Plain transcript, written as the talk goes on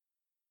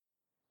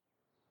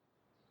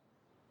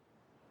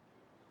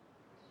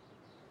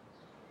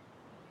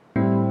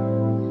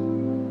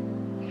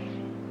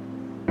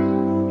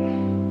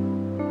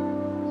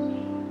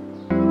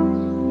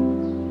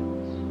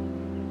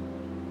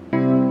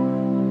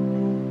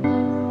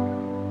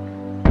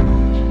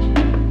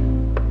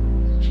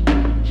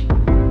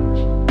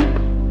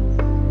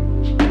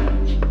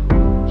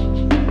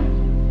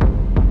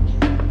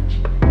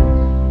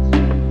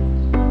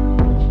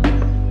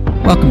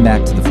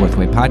Welcome back to the Fourth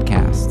Way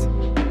Podcast.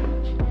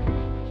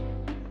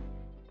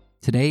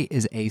 Today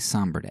is a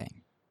somber day.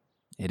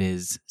 It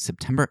is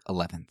September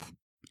 11th,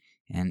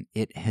 and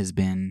it has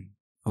been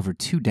over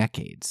 2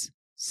 decades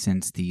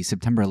since the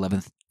September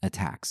 11th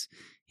attacks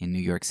in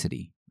New York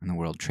City and the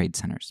World Trade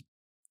Centers.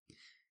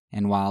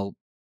 And while,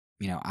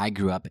 I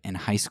grew up in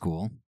high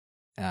school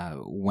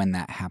when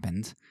that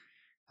happened,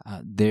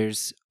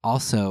 there's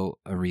also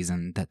a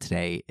reason that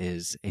today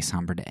is a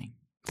somber day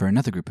for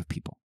another group of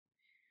people.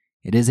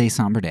 It is a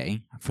somber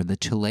day for the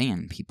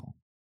Chilean people,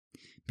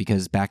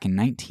 because back in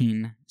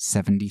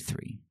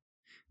 1973,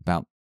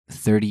 about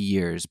 30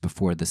 years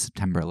before the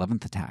September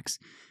 11th attacks,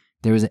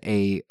 there was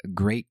a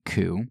great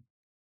coup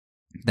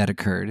that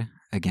occurred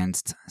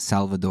against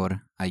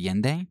Salvador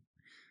Allende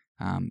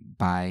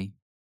by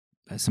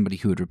somebody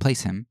who would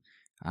replace him,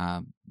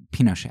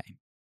 Pinochet.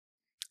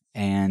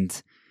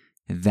 And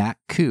that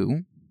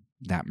coup,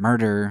 that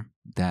murder,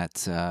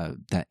 that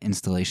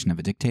installation of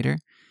a dictator,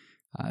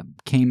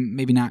 came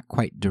maybe not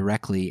quite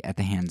directly at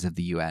the hands of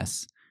the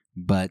U.S.,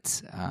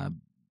 but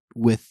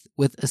with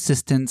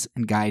assistance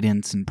and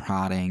guidance and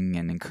prodding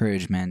and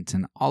encouragement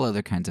and all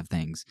other kinds of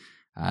things.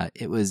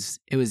 It was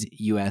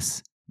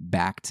U.S.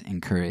 backed,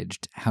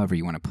 encouraged, however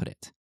you want to put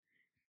it.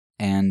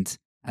 And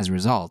as a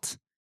result,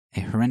 a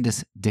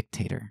horrendous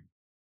dictator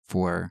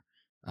for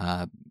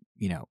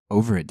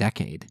over a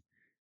decade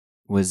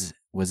was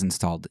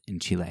installed in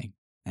Chile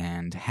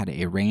and had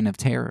a reign of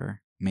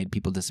terror, made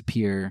people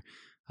disappear,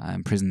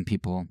 imprisoned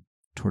people,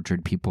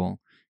 tortured people,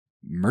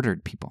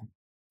 murdered people,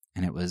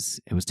 and it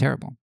was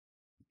terrible.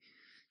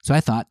 So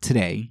I thought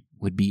today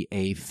would be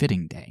a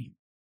fitting day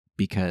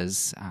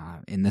because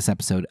in this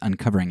episode,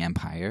 Uncovering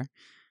Empire,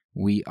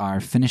 we are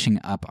finishing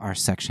up our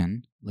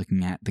section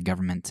looking at the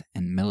government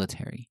and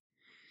military.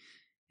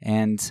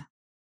 And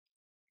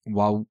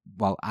while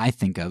I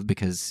think of,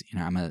 because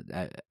I'm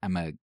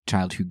a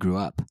child who grew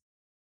up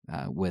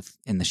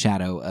in the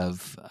shadow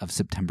of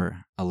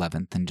September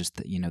 11th, and just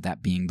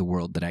that being the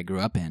world that I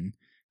grew up in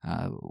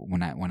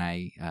when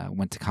I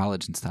went to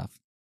college and stuff,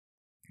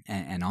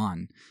 and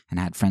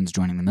had friends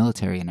joining the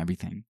military and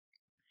everything.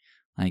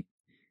 Like,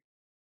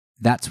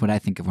 that's what I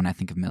think of when I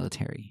think of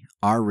military.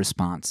 Our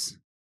response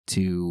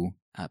to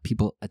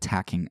people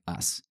attacking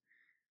us.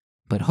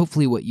 But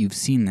hopefully, what you've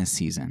seen this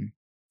season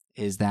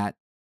is that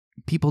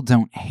people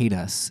don't hate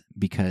us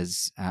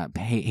because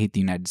hate the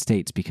United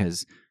States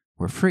because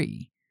we're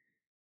free.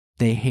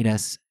 They hate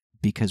us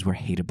because we're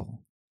hateable.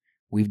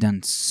 We've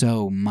done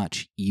so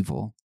much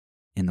evil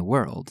in the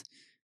world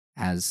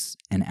as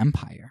an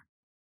empire.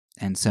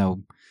 And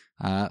so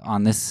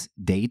on this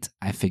date,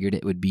 I figured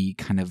it would be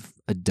kind of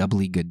a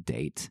doubly good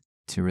date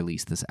to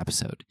release this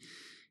episode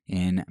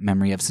in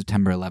memory of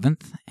September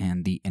 11th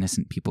and the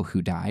innocent people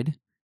who died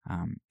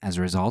as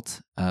a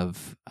result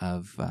of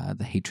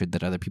the hatred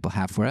that other people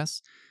have for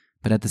us,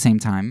 but at the same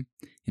time,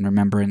 in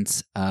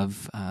remembrance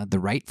of the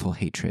rightful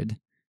hatred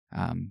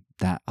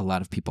that a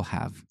lot of people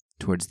have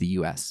towards the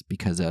U.S.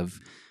 because of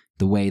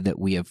the way that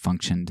we have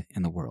functioned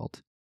in the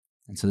world.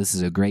 And so this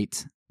is a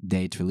great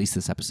day to release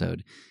this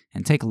episode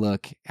and take a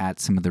look at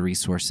some of the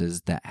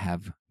resources that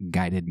have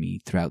guided me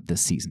throughout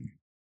this season,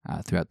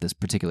 throughout this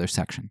particular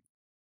section.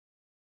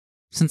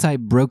 Since I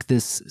broke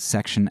this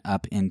section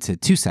up into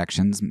 2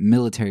 sections,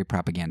 military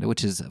propaganda,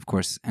 which is, of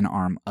course, an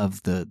arm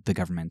of the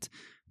government,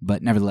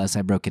 but nevertheless,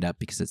 I broke it up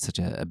because it's such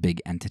a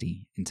big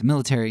entity, into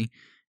military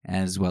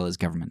as well as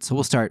government. So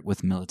we'll start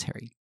with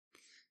military.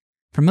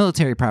 For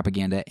military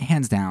propaganda,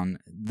 hands down,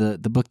 the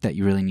book that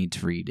you really need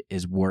to read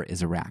is War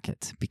is a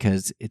Racket,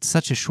 because it's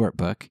such a short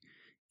book,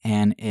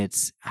 and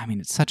it's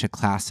such a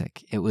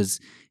classic. It was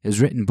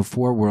written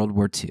before World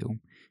War II,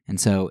 and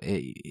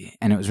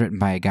it was written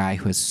by a guy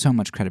who has so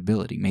much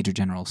credibility, Major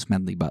General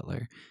Smedley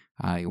Butler,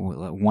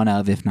 one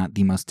of, if not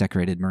the most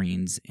decorated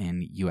Marines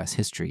in U.S.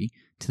 history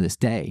to this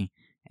day,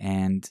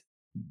 and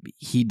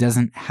he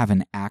doesn't have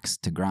an axe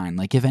to grind.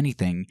 Like, if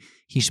anything,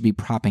 he should be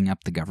propping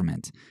up the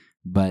government,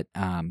 but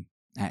and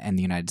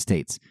the United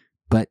States.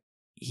 But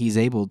he's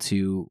able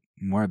to,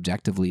 more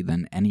objectively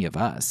than any of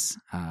us,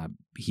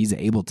 he's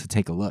able to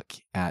take a look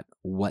at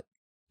what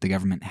the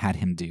government had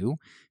him do,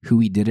 who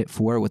he did it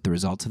for, what the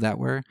results of that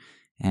were,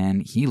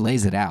 and he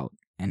lays it out,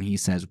 and he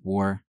says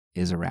war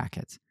is a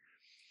racket.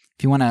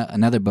 If you want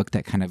another book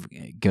that kind of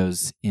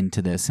goes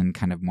into this and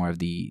kind of more of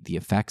the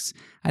effects,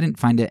 I didn't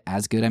find it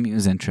as good. I mean, it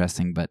was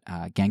interesting, but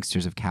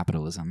Gangsters of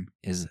Capitalism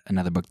is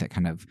another book that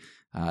kind of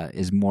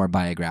is more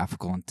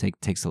biographical and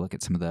takes a look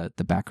at some of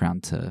the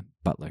background to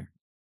Butler.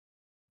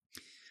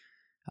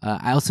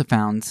 I also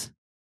found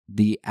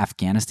the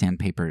Afghanistan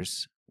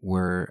Papers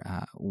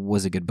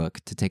was a good book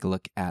to take a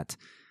look at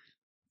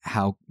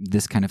how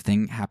this kind of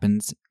thing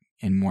happens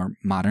in more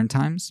modern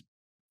times.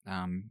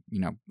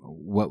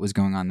 What was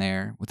going on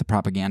there with the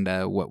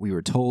propaganda, what we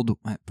were told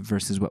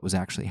versus what was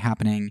actually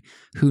happening,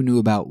 who knew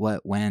about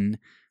what when,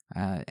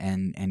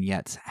 and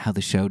yet how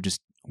the show just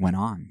went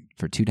on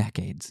for 2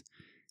 decades.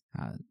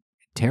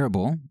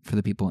 Terrible for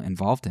the people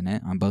involved in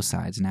it on both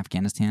sides in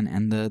Afghanistan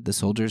and the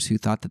soldiers who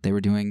thought that they were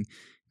doing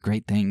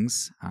great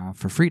things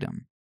for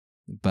freedom.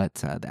 but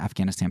the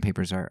Afghanistan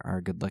papers are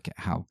a good look at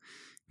how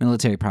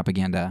military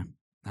propaganda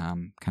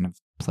kind of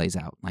plays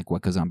out, like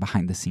what goes on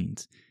behind the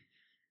scenes.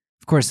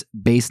 Of course,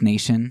 Base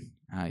Nation,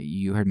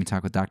 you heard me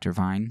talk with Dr.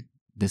 Vine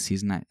this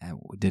season. I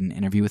did an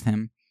interview with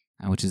him,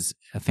 which is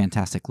a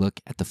fantastic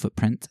look at the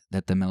footprint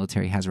that the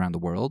military has around the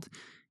world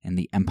and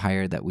the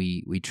empire that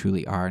we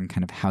truly are, and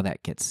kind of how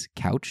that gets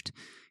couched.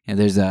 You know,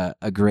 there's a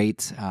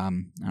great, I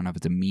don't know if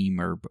it's a meme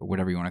or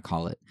whatever you want to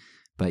call it,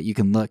 but you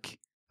can look,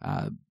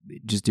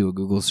 just do a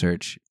Google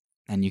search,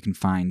 and you can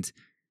find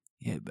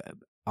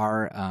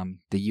the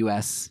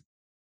U.S.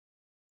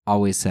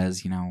 always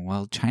says,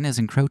 well, China's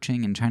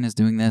encroaching and China's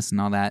doing this and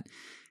all that.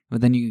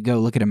 But then you go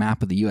look at a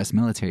map of the U.S.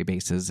 military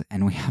bases,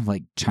 and we have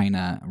like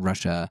China,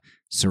 Russia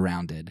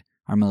surrounded.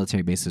 Our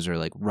military bases are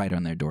like right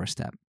on their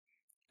doorstep,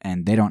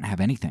 and they don't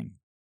have anything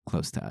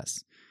close to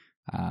us.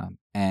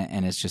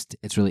 And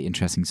it's really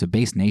interesting. So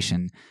Base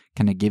Nation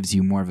kind of gives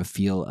you more of a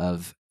feel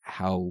of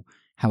how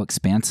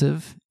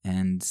expansive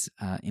and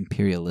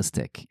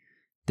imperialistic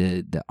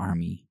the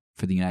army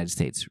for the United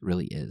States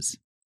really is,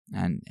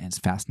 and it's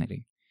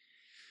fascinating.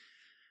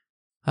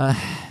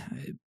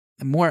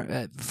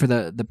 More for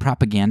the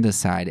propaganda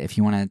side, if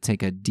you want to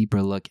take a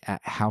deeper look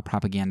at how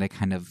propaganda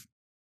kind of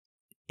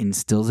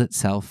instills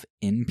itself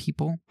in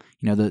people,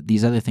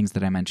 these other things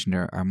that I mentioned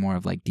are more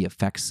of like the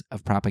effects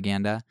of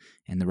propaganda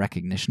and the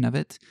recognition of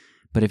it.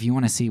 But if you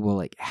want to see, well,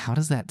 like, how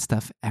does that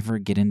stuff ever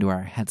get into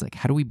our heads? Like,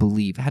 how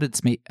did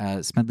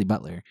Smedley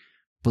Butler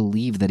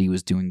believe that he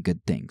was doing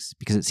good things?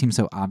 Because it seems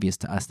so obvious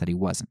to us that he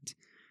wasn't.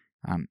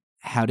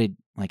 How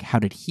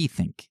did he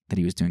think that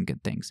he was doing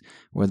good things?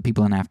 Or the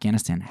people in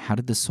Afghanistan, how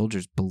did the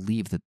soldiers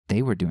believe that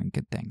they were doing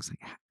good things?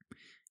 Like,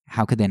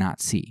 how could they not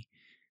see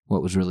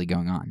what was really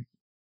going on?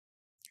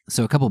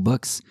 So a couple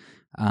books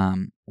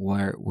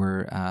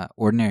were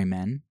Ordinary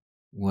Men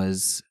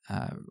was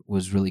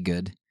really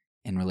good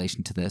in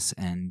relation to this,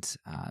 and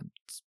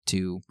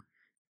to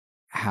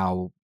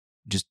how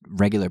just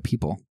regular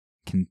people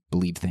can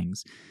believe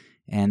things.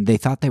 And They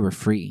Thought They Were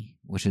Free,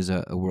 which is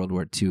a World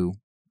War II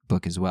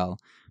book as well.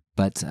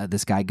 But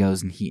this guy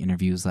goes and he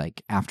interviews,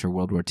 like, after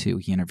World War II,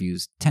 he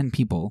interviews 10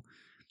 people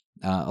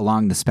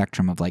along the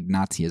spectrum of, like,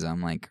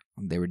 Nazism. Like,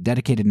 they were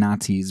dedicated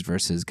Nazis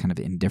versus kind of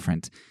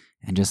indifferent.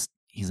 And just,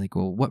 he's like,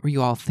 well, what were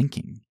you all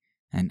thinking?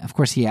 And, of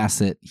course, he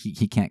asks it.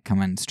 He can't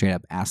come and straight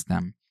up ask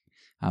them.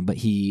 But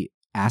he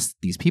asks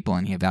these people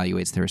and he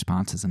evaluates their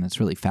responses. And it's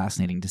really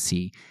fascinating to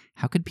see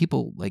how could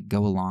people, like,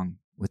 go along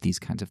with these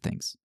kinds of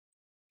things.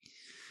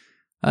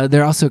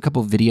 There are also a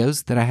couple of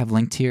videos that I have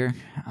linked here.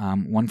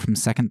 One from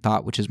Second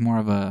Thought, which is more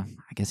of I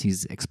guess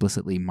he's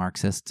explicitly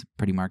Marxist,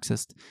 pretty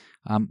Marxist.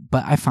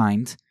 But I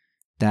find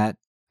that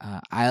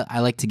I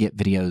like to get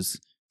videos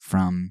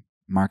from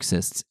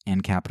Marxists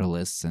and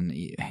capitalists, and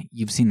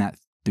you've seen that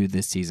through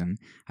this season.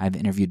 I've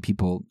interviewed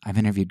people, I've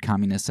interviewed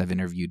communists, I've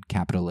interviewed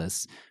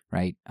capitalists,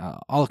 right?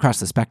 All across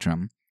the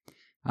spectrum,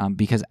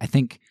 because I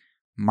think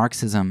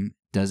Marxism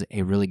does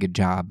a really good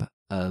job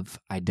of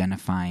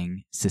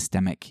identifying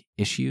systemic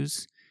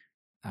issues,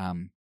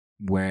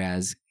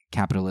 whereas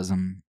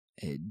capitalism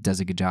does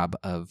a good job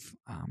of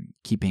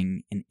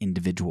keeping an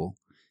individual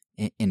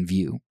in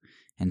view.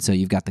 And so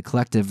you've got the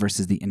collective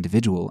versus the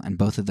individual, and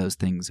both of those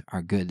things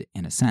are good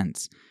in a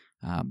sense,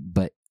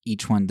 but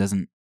each one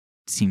doesn't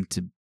seem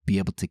to be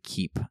able to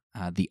keep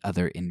the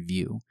other in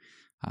view.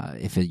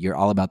 If you're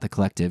all about the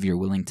collective, you're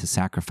willing to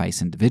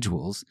sacrifice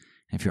individuals.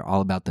 And if you're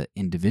all about the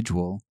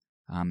individual,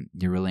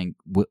 you're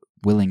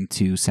willing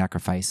to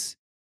sacrifice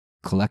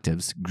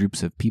collectives,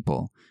 groups of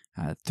people,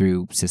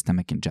 through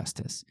systemic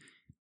injustice.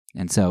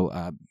 And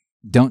so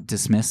don't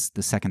dismiss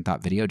the Second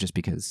Thought video just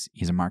because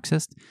he's a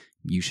Marxist.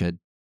 You should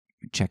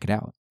check it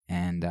out.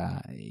 And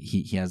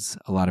he has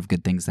a lot of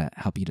good things that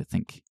help you to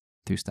think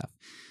through stuff.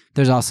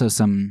 There's also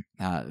some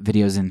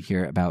videos in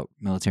here about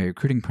military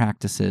recruiting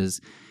practices.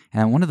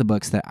 And one of the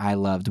books that I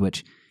loved,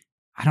 which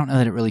I don't know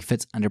that it really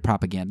fits under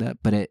propaganda,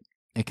 but it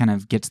kind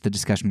of gets the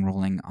discussion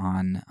rolling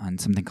on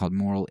something called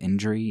moral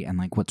injury and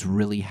like what's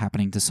really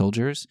happening to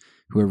soldiers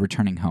who are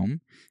returning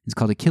home. It's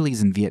called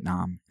Achilles in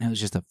Vietnam. And it was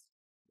just a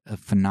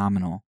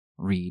phenomenal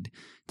read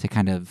to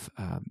kind of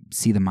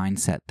see the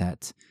mindset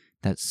that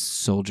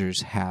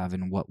soldiers have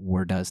and what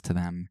war does to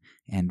them,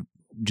 and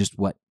just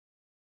what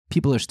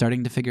people are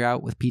starting to figure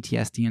out with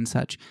PTSD and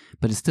such.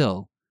 But it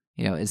still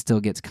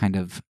gets kind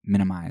of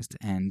minimized.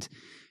 And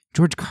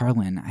George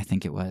Carlin, I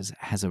think it was,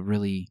 has a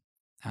really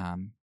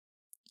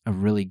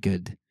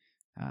good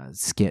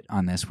skit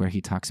on this where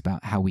he talks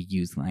about how we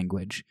use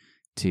language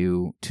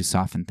to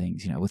soften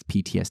things. With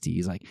PTSD,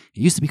 he's like, it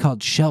used to be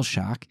called shell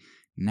shock.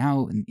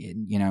 Now, and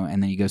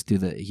then he goes through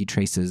he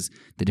traces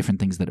the different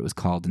things that it was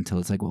called until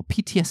it's like, well,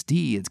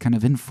 PTSD, it's kind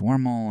of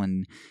informal,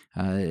 and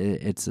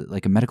it's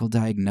like a medical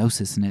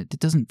diagnosis, and it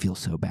doesn't feel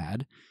so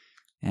bad.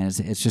 And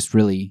it's just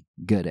really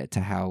good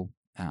to how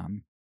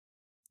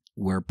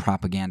we're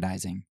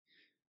propagandizing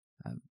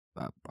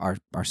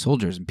our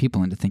soldiers and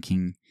people into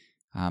thinking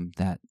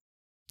that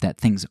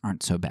things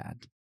aren't so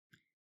bad.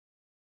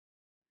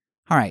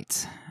 All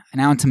right,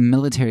 now into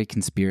military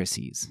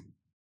conspiracies.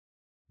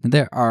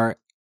 There are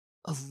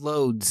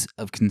loads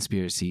of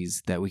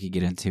conspiracies that we could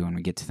get into when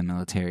we get to the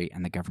military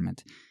and the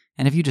government.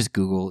 And if you just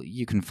Google,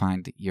 you can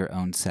find your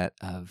own set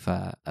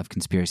of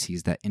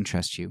conspiracies that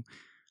interest you.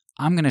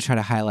 I'm going to try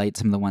to highlight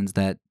some of the ones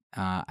that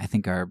I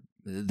think are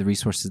the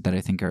resources that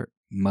I think are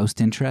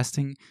most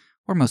interesting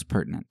or most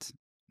pertinent.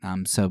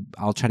 So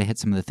I'll try to hit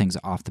some of the things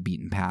off the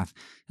beaten path,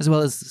 as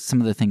well as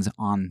some of the things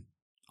on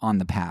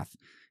the path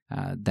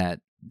that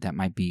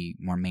might be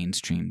more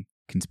mainstream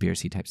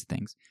conspiracy types of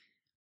things.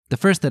 The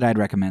first that I'd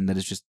recommend that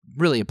is just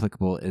really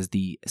applicable is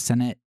the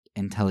Senate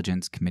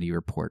Intelligence Committee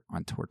report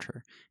on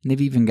torture. And they've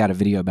even got a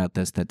video about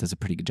this that does a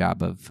pretty good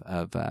job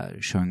of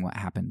showing what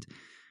happened.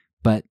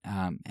 But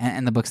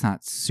and the book's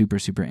not super,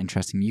 super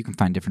interesting. You can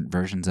find different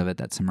versions of it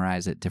that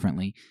summarize it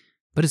differently.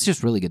 But it's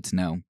just really good to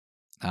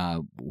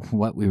know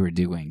what we were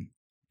doing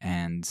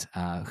and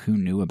who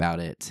knew about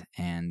it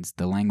and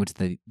the language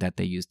that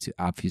they used to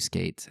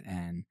obfuscate.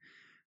 And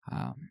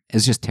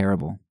it's just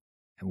terrible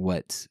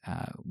what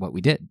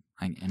we did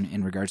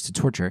in regards to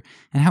torture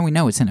and how we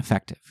know it's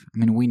ineffective. I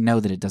mean, we know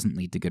that it doesn't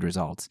lead to good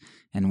results,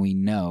 and we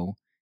know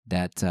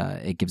that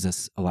it gives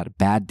us a lot of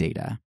bad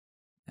data.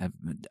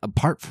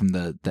 Apart from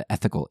the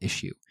ethical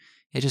issue,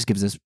 it just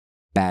gives us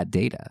bad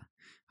data.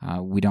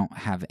 We don't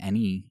have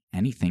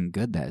anything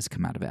good that has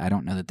come out of it. I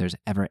don't know that there's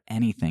ever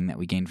anything that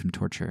we gain from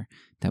torture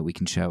that we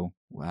can show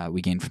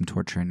we gain from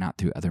torture and not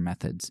through other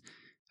methods.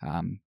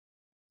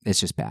 It's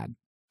just bad.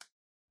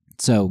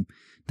 So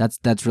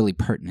that's really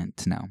pertinent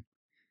to know.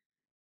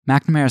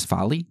 McNamara's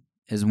Folly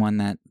is one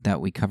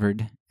that we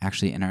covered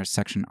actually in our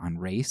section on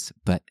race,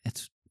 but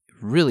it's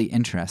really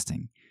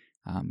interesting.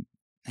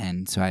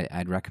 And so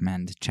I'd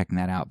recommend checking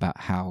that out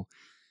about how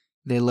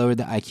they lowered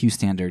the IQ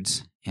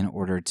standards in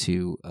order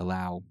to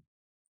allow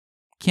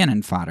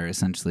cannon fodder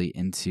essentially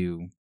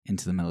into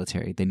the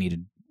military. They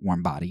needed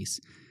warm bodies.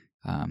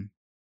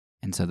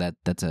 And so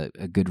that's a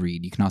good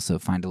read. You can also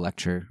find a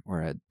lecture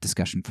or a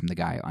discussion from the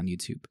guy on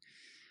YouTube.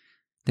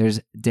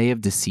 There's Day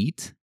of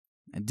Deceit.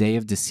 A Day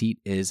of Deceit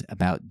is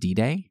about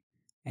D-Day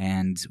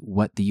and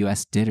what the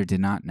U.S. did or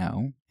did not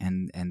know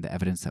and the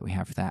evidence that we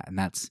have for that. And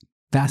that's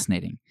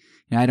fascinating.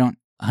 You know, I don't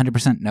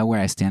 100% know where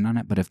I stand on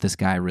it, but if this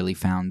guy really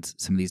found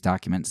some of these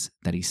documents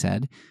that he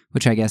said,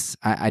 which I guess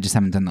I just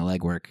haven't done the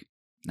legwork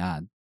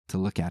to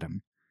look at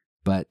them,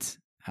 but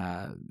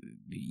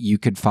you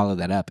could follow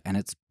that up, and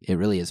it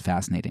really is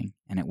fascinating,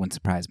 and it wouldn't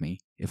surprise me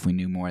if we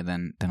knew more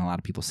than a lot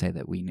of people say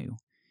that we knew.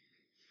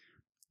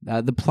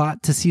 The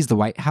plot to seize the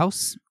White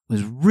House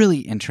was really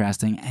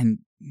interesting, and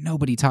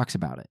nobody talks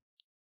about it.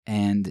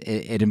 And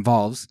it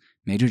involves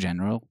Major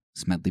General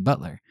Smedley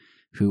Butler,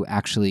 who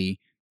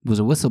actually was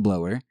a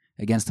whistleblower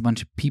against a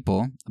bunch of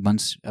people, a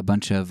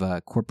bunch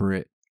of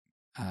corporate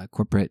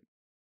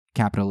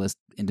capitalist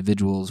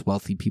individuals,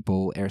 wealthy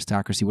people,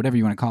 aristocracy, whatever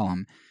you want to call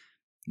them,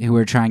 who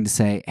were trying to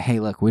say, hey,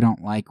 look, we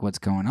don't like what's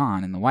going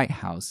on in the White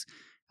House.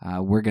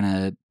 We're going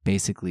to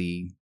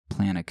basically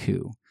plan a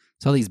coup.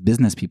 So all these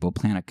business people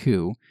plan a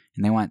coup,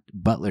 and they want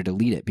Butler to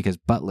lead it because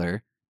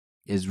Butler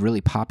is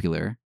really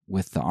popular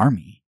with the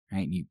army,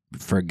 right?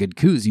 For good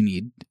coups, you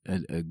need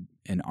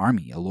an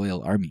army, a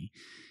loyal army.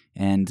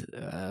 And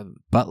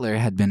Butler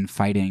had been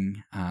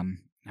fighting,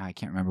 I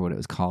can't remember what it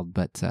was called,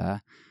 but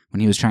when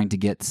he was trying to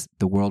get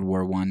the World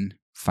War I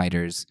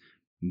fighters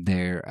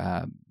their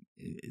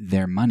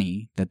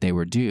money that they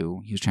were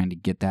due, he was trying to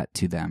get that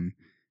to them.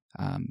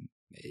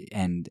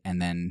 And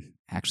then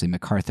actually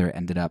MacArthur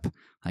ended up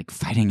like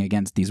fighting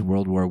against these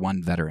World War I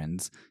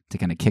veterans to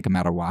kind of kick them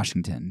out of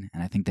Washington.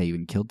 And I think they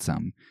even killed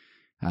some.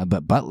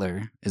 But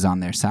Butler is on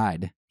their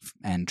side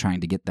and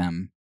trying to get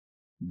them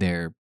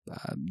their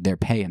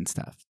pay and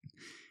stuff.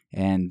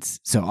 And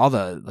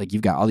so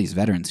you've got all these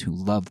veterans who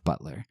love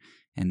Butler,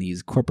 and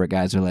these corporate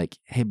guys are like,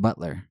 hey,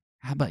 Butler,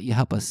 how about you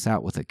help us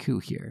out with a coup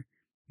here?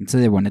 And so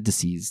they wanted to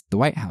seize the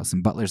White House,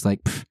 and Butler's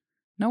like,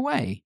 no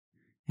way.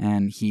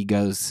 And he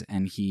goes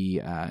and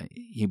he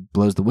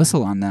blows the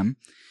whistle on them,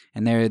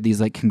 and there are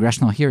these like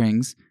congressional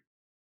hearings,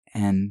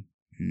 and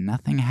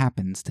nothing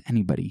happens to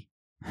anybody.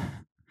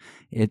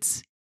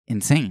 It's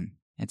insane.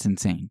 It's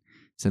insane.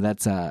 So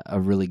that's a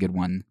really good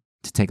one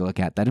to take a look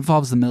at. That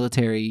involves the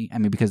military. I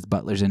mean, because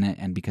Butler's in it,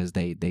 and because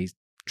they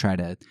try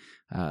to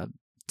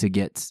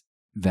get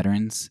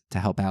veterans to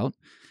help out.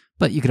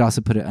 But you could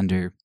also put it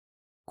under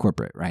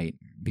corporate, right?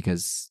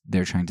 Because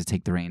they're trying to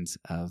take the reins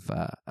of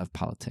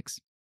politics.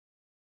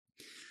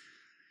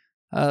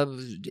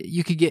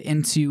 You could get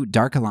into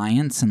Dark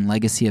Alliance and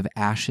Legacy of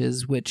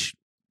Ashes, which,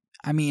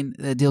 I mean,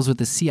 it deals with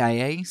the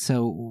CIA.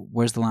 So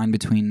where's the line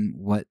between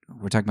what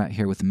we're talking about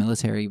here with the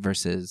military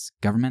versus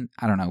government?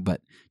 I don't know,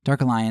 but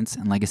Dark Alliance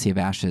and Legacy of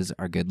Ashes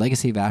are good.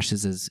 Legacy of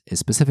Ashes is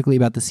specifically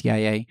about the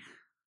CIA,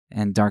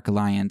 and Dark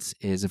Alliance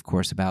is, of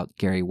course, about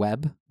Gary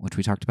Webb, which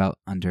we talked about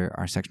under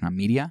our section on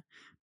media,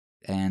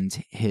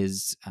 and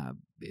his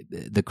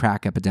the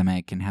crack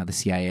epidemic and how the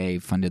CIA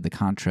funded the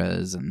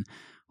Contras and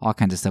all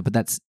kinds of stuff. But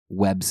that's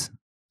Webb's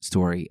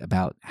story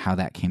about how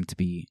that came to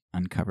be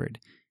uncovered.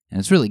 And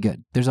it's really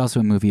good. There's also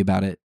a movie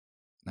about it.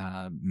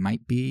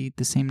 Might be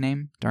the same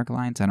name, Dark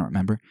Alliance. I don't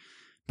remember.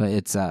 But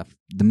it's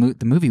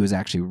the movie was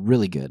actually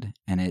really good,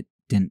 and it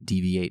didn't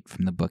deviate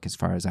from the book as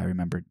far as I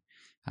remembered.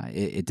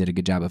 It did a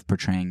good job of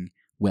portraying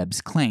Webb's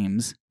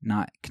claims,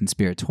 not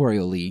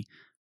conspiratorially,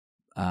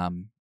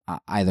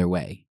 either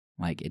way.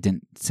 Like, it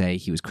didn't say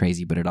he was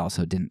crazy, but it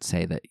also didn't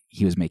say that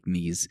he was making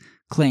these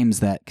claims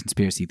that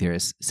conspiracy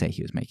theorists say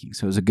he was making.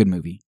 So it was a good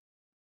movie.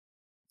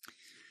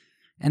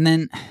 And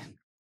then,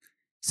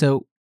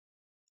 so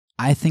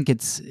I think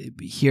it's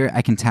here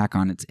I can tack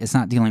on it's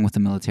not dealing with the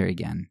military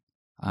again,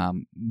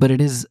 but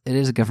it is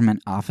a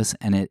government office,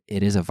 and it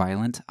is a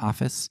violent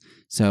office.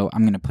 So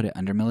I'm going to put it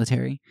under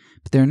military.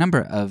 But there are a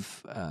number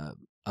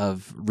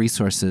of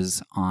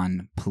resources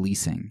on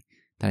policing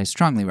that I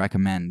strongly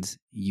recommend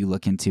you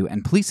look into.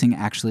 And policing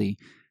actually,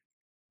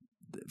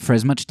 for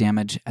as much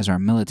damage as our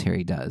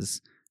military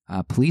does,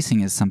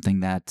 policing is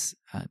something that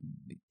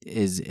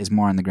is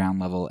more on the ground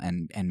level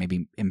and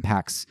maybe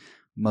impacts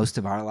most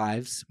of our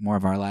lives, more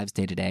of our lives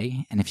day to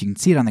day. And if you can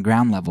see it on the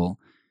ground level,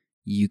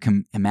 you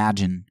can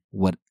imagine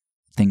what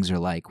things are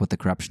like, what the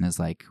corruption is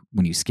like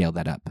when you scale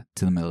that up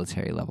to the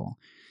military level.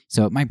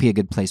 So it might be a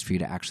good place for you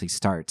to actually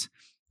start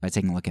by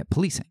taking a look at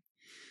policing.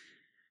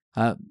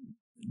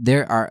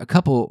 There are a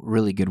couple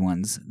really good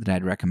ones that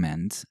I'd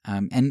recommend,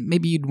 and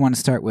maybe you'd want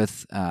to start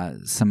with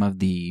some of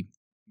the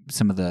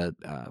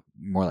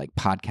more like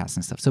podcasts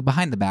and stuff. So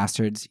Behind the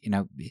Bastards,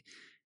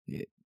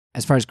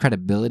 as far as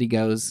credibility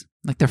goes,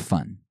 like, they're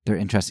fun, they're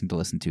interesting to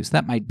listen to. So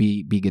that might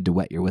be good to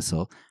wet your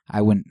whistle.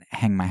 I wouldn't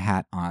hang my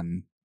hat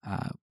on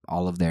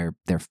all of their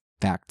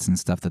facts and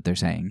stuff that they're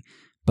saying,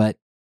 but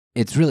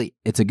it's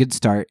a good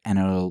start,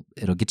 and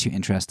it'll get you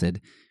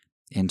interested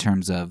in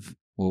terms of,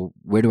 well,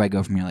 where do I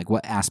go from here? Like,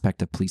 what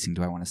aspect of policing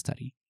do I want to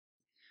study?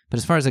 But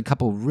as far as a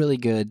couple really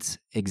good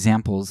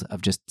examples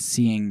of just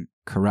seeing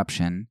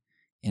corruption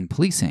in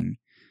policing,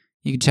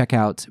 you can check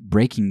out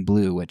Breaking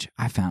Blue, which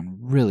I found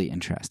really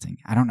interesting.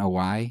 I don't know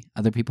why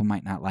other people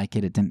might not like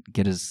it. It didn't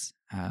get us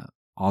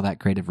all that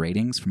great of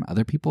ratings from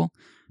other people,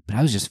 but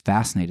I was just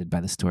fascinated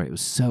by the story. It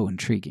was so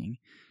intriguing.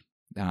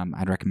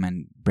 I'd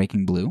recommend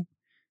Breaking Blue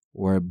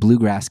or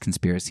Bluegrass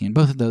Conspiracy, and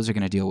both of those are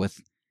going to deal with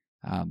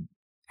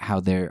how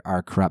there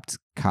are corrupt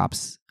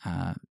cops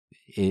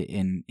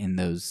in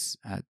those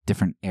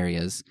different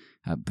areas,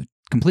 but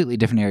completely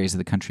different areas of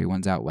the country.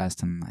 One's out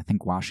west, and I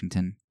think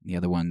Washington. The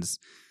other one's,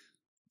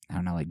 I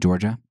don't know, like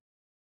Georgia.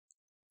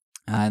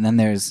 And then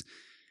there's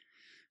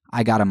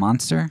I Got a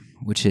Monster,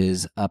 which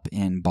is up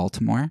in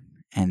Baltimore.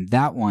 And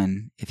that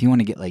one, if you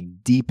want to get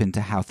like deep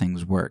into how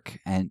things work,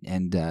 and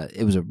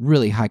it was a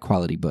really high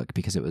quality book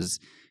because it was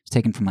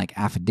taken from like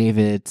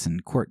affidavits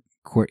and court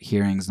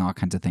hearings and all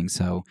kinds of things.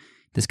 So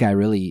this guy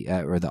really,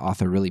 or the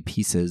author really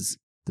pieces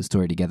the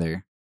story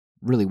together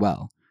really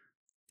well,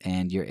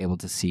 and you're able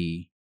to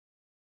see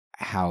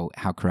how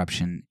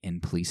corruption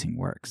in policing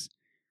works.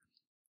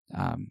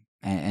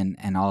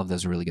 And all of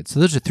those are really good. So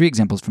those are 3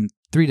 examples from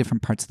 3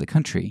 different parts of the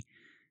country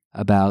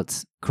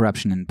about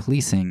corruption in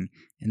policing,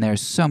 and there are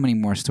so many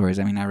more stories.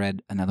 I mean, I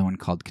read another one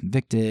called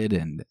Convicted,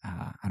 and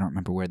I don't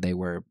remember where they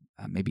were,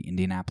 maybe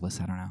Indianapolis,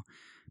 I don't know.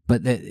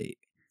 But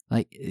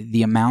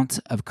the amount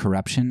of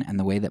corruption and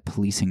the way that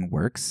policing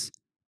works,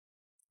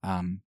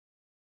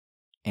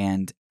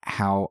 and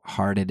how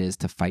hard it is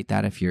to fight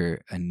that if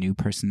you're a new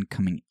person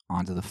coming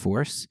onto the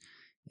force,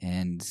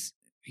 and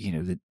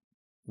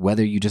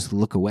whether you just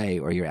look away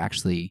or you're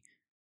actually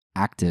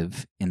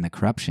active in the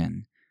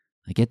corruption,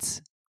 like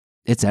it's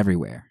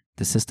everywhere.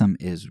 The system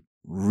is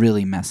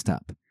really messed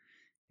up,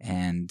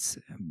 and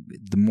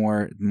the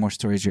more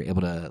stories you're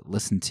able to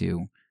listen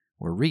to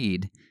or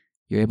read,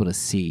 you're able to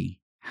see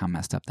how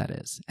messed up that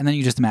is. And then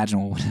you just imagine,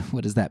 well,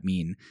 what does that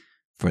mean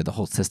for the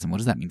whole system? What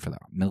does that mean for the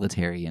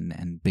military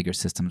and bigger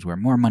systems where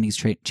more money's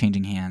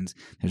changing hands,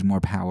 there's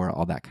more power,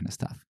 all that kind of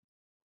stuff.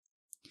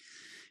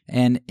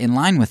 And in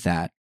line with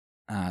that,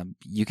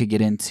 you could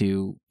get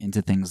into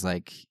things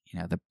like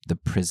the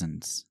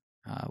prisons,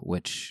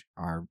 which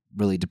are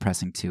really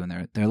depressing too. And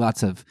there are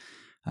lots of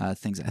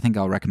things. I think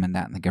I'll recommend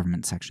that in the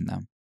government section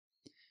though.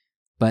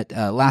 But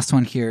last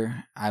one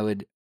here, I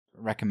would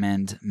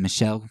recommend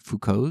Michel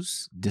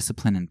Foucault's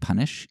Discipline and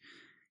Punish.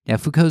 Yeah,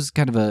 Foucault's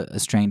kind of a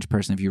strange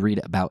person. If you read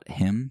about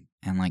him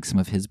and like some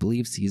of his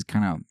beliefs, he's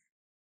kind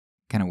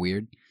of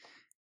weird.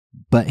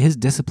 But his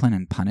Discipline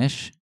and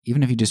Punish,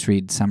 even if you just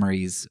read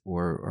summaries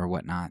or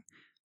whatnot,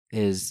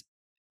 is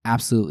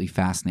absolutely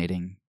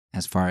fascinating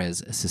as far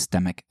as a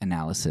systemic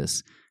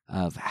analysis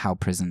of how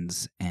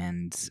prisons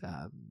and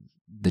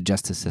the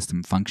justice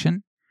system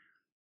function.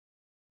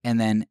 And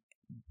then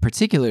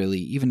particularly,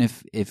 even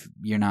if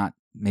you're not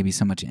maybe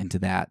so much into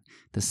that,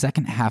 the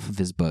second half of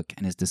his book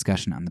and his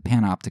discussion on the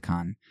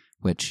panopticon,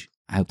 which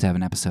I hope to have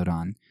an episode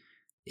on,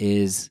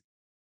 is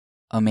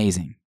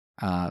amazing.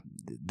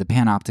 The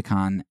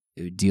panopticon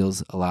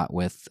deals a lot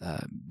with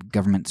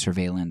government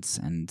surveillance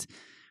and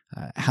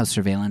how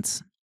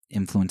surveillance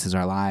influences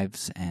our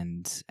lives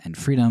and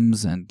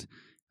freedoms and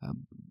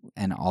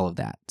all of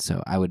that.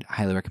 So I would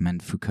highly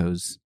recommend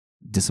Foucault's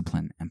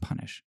Discipline and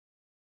Punish.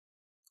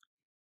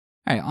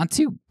 All right, on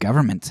to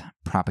government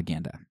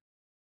propaganda.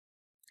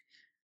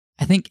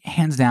 I think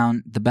hands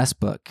down the best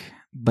book,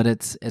 but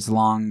it's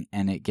long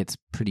and it gets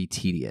pretty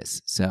tedious.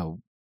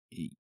 So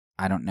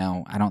I don't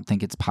know. I don't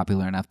think it's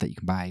popular enough that you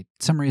can buy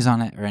summaries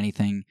on it or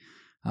anything.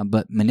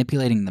 But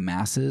Manipulating the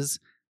Masses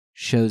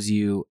shows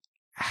you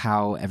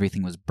how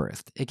everything was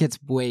birthed. It gets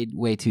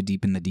way too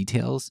deep in the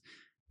details,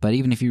 but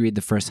even if you read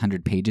the first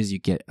 100 pages, you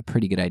get a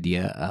pretty good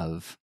idea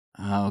of,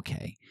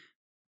 okay,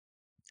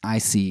 I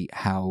see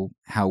how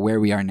where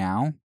we are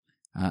now,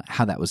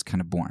 how that was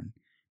kind of born.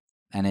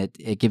 And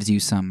it gives you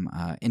some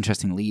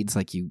interesting leads,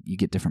 like you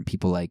get different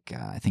people, like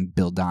I think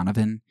Bill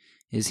Donovan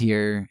is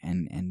here,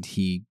 and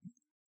he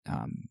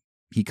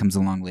comes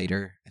along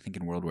later, I think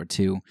in World War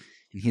II,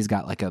 and he's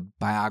got like a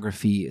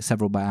biography,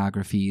 several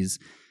biographies.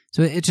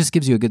 So it just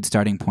gives you a good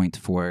starting point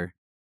for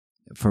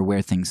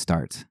where things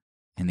start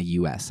in the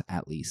U.S.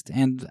 at least,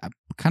 and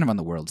kind of on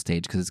the world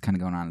stage because it's kind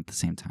of going on at the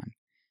same time.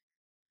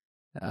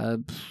 I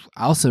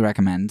also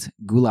recommend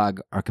Gulag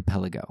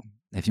Archipelago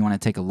if you want to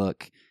take a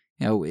look.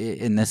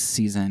 In this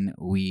season,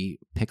 we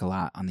pick a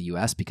lot on the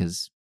U.S.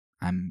 because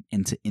I'm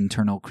into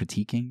internal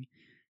critiquing.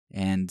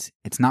 And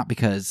it's not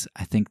because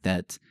I think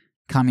that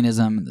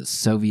communism, the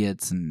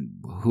Soviets, and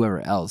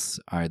whoever else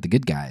are the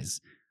good guys.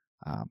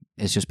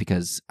 It's just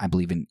because I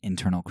believe in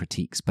internal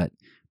critiques. But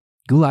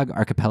Gulag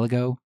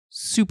Archipelago,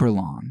 super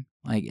long,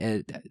 like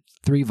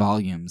 3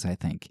 volumes, I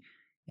think.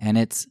 And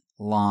it's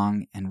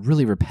long and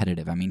really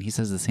repetitive. I mean, he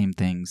says the same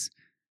things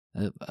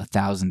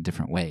 1,000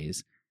 different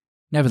ways.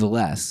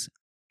 Nevertheless,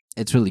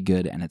 it's really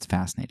good and it's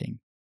fascinating.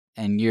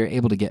 And you're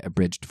able to get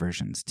abridged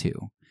versions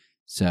too.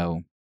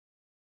 So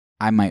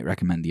I might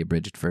recommend the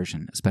abridged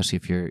version, especially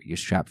if you're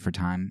strapped for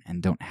time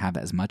and don't have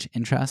as much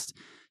interest.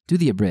 Do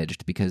the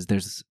abridged because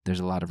there's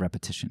a lot of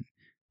repetition,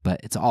 but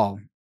it's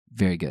all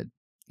very good.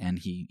 And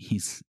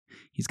he's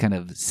kind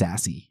of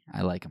sassy.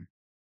 I like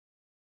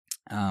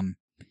him.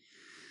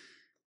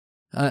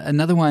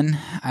 Another one,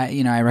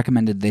 I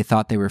recommended They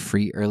Thought They Were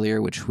Free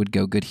earlier, which would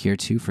go good here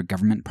too for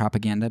government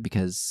propaganda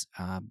because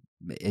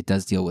it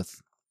does deal with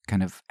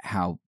kind of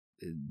how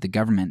the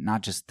government,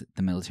 not just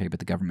the military, but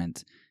the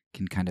government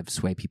can kind of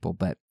sway people.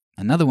 But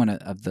another one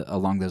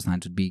along those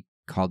lines would be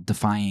called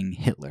Defying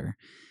Hitler.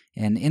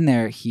 And in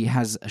there, he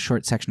has a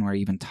short section where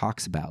he even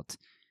talks about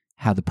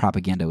how the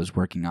propaganda was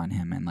working on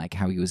him and like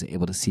how he was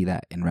able to see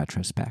that in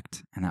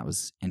retrospect. And that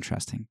was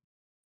interesting.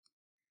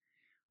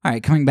 All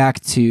right, coming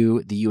back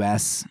to the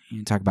U.S.,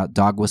 you talk about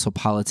dog whistle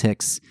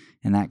politics,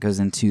 and that goes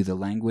into the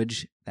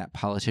language that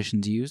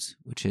politicians use,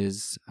 which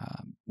is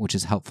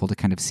helpful to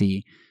kind of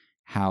see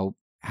how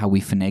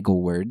we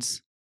finagle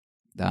words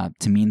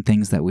to mean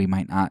things that we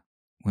might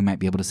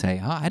be able to say,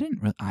 oh,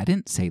 I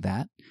didn't say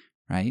that,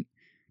 right?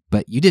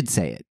 But you did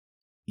say it.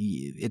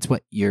 It's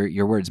what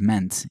your words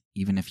meant,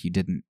 even if you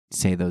didn't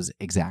say those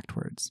exact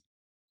words.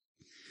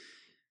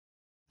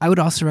 I would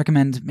also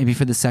recommend, maybe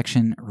for this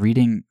section,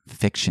 reading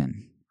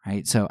fiction.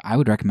 Right, so I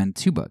would recommend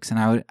 2 books,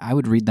 and I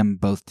would read them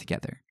both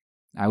together.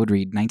 I would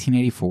read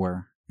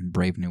 1984 and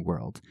Brave New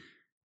World.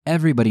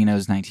 Everybody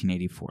knows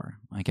 1984,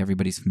 like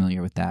everybody's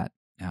familiar with that,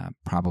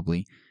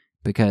 probably,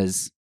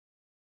 because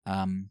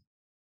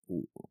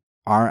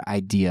our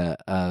idea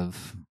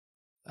of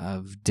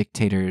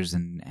dictators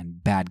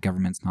and bad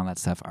governments and all that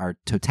stuff are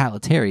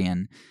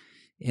totalitarian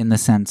in the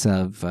sense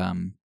of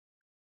they're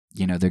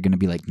going to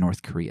be like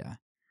North Korea.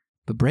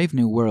 But Brave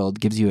New World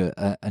gives you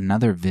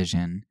another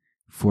vision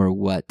for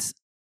what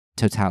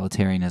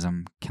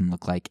totalitarianism can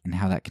look like and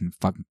how that can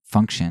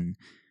function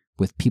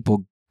with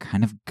people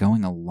kind of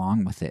going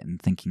along with it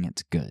and thinking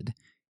it's good.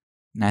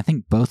 And I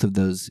think both of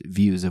those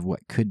views of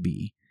what could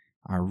be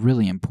are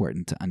really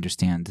important to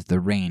understand the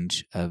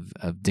range of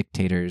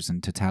dictators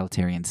and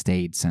totalitarian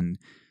states and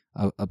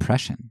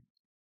oppression.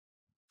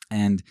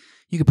 And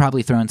you could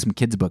probably throw in some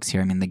kids' books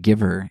here. I mean, The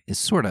Giver is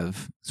sort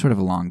of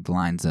along the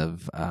lines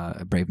of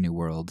A Brave New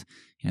World.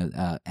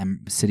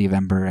 City of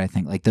Ember, I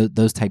think, like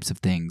those types of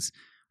things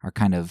are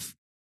kind of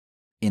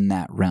in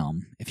that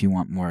realm. If you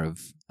want more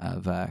of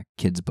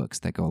kids' books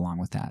that go along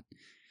with that,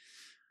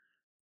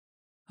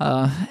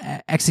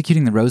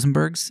 Executing the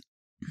Rosenbergs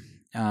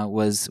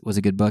was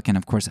a good book, and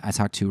of course, I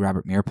talked to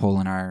Robert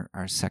Mearpole in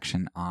our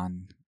section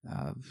on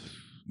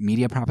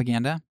media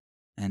propaganda,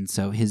 and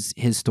so his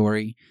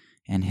story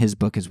and his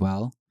book as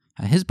well.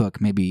 His book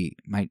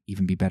might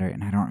even be better,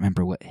 and I don't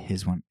remember what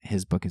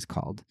his book is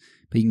called.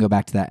 But you can go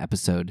back to that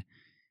episode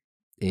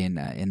in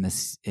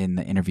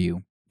the interview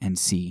and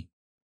see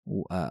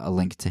a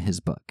link to his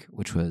book,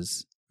 which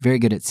was very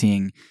good at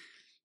seeing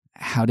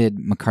how did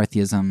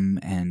McCarthyism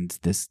and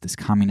this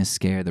communist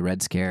scare, the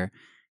Red Scare,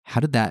 how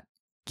did that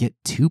get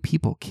 2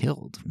 people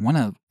killed?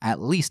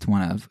 At least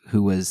one of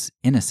who was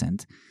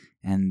innocent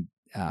and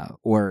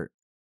or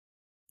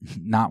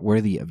not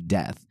worthy of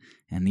death,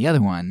 and the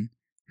other one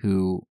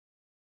who,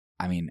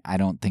 I mean, I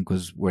don't think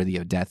was worthy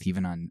of death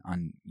even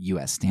on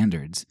U.S.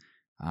 standards,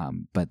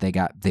 but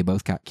they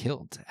both got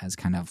killed as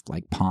kind of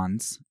like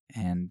pawns,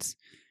 and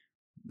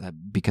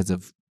because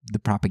of the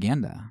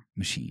propaganda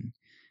machine.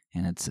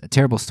 And it's a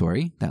terrible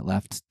story that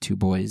left 2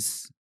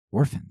 boys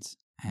orphans,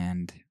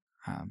 and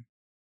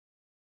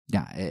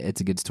yeah,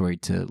 it's a good story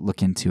to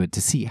look into it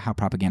to see how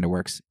propaganda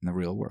works in the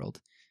real world.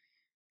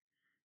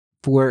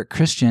 For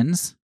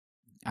Christians,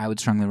 I would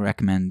strongly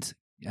recommend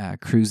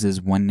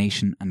Cruz's One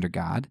Nation Under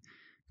God,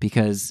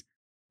 because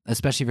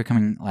especially if you're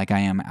coming like I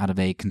am out of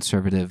a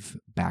conservative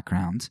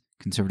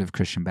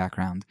Christian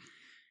background,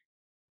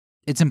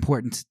 it's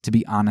important to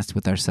be honest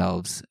with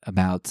ourselves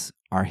about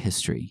our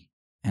history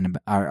and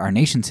about our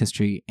nation's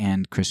history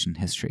and Christian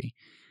history.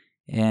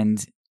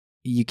 And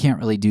you can't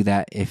really do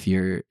that if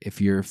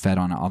you're fed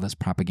on all this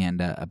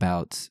propaganda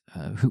about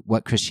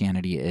what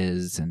Christianity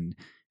is and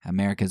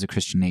America is a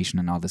Christian nation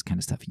and all this kind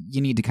of stuff.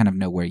 You need to kind of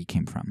know where you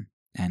came from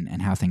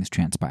and how things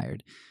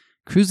transpired.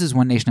 Cruz's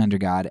One Nation Under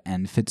God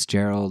and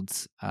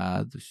Fitzgerald's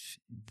I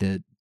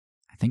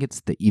think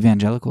it's the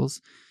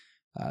Evangelicals,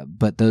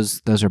 but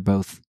those are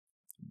both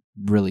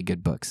really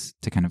good books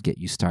to kind of get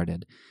you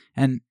started.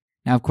 And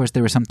now, of course,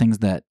 there were some things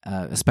that,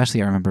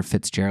 especially I remember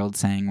Fitzgerald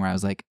saying, where I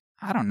was like,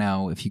 I don't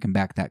know if you can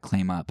back that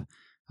claim up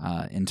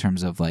in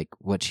terms of like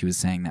what she was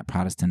saying that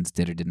Protestants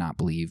did or did not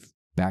believe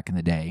back in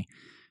the day.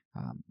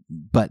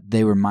 But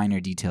they were minor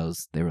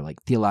details. They were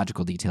like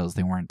theological details.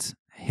 They weren't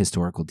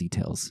historical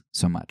details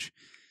so much.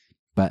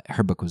 But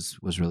her book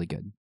was really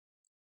good.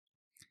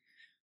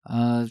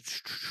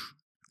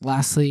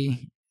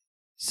 Lastly,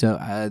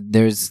 so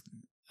there's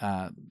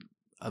a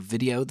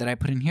video that I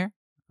put in here,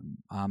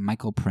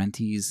 Michael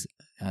Parenti's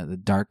The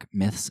Dark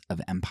Myths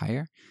of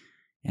Empire.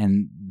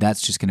 And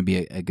that's just going to be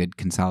a good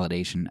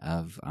consolidation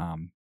of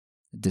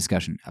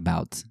discussion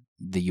about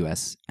the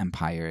U.S.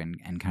 empire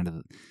and kind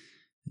of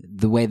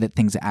the way that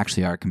things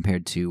actually are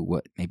compared to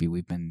what maybe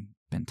we've been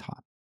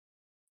taught.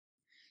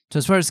 So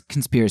as far as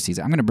conspiracies,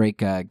 I'm going to break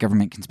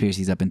government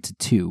conspiracies up into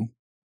two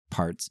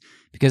parts,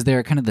 because there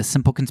are kind of the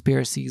simple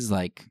conspiracies,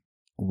 like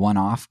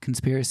one-off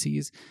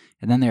conspiracies,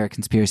 and then there are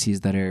conspiracies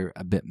that are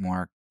a bit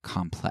more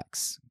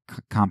complex,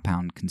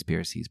 compound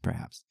conspiracies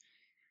perhaps.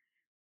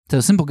 So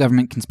simple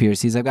government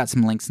conspiracies, I've got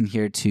some links in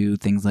here to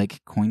things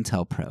like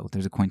COINTELPRO.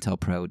 There's a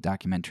COINTELPRO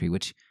documentary,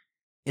 which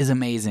is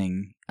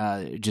amazing.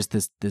 Just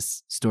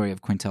this story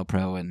of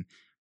COINTELPRO, and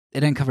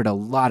it uncovered a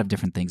lot of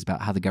different things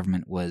about how the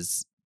government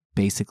was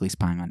basically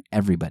spying on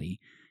everybody.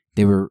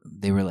 They were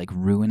like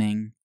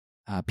ruining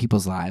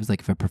people's lives.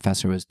 Like if a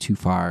professor was too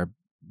far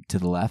to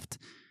the left,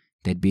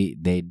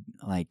 they'd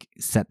like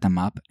set them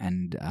up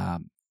and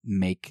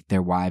make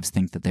their wives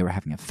think that they were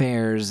having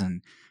affairs,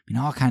 and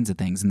all kinds of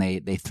things. And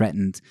they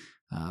threatened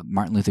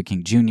Martin Luther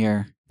King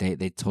Jr.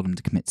 They told him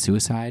to commit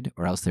suicide,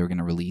 or else they were going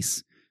to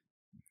release,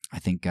 I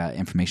think,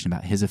 information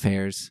about his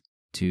affairs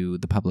to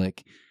the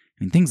public.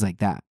 Things like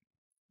that,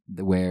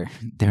 where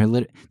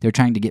they're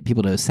trying to get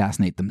people to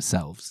assassinate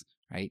themselves,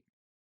 right?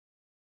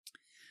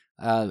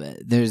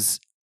 There's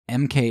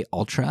MK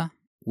Ultra,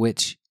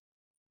 which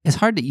is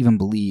hard to even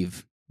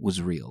believe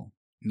was real.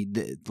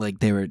 Like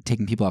they were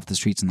taking people off the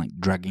streets and like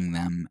drugging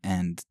them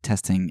and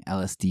testing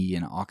LSD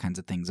and all kinds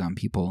of things on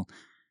people.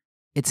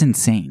 It's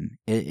insane.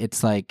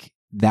 It's like,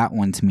 that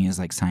one to me is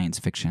like science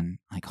fiction.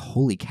 Like,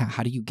 holy cow,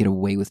 how do you get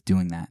away with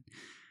doing that?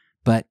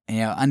 But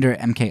under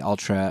MK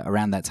Ultra,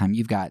 around that time,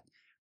 you've got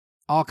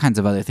all kinds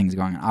of other things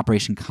going on.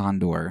 Operation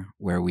Condor,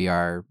 where we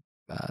are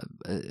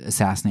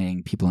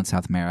assassinating people in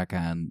South America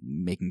and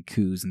making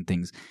coups and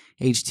things.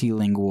 HT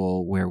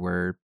Lingual,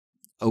 where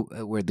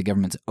the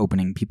government's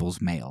opening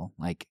people's mail,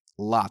 like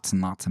lots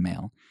and lots of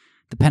mail.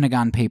 The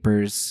Pentagon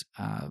Papers,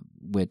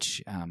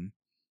 which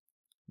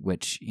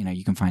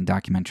you can find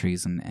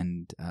documentaries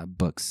and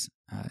books,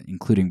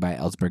 including by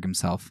Ellsberg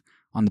himself,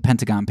 on the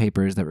Pentagon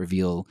Papers that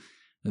reveal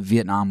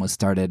Vietnam was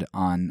started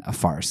on a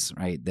farce,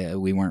 right?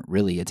 We weren't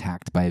really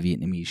attacked by a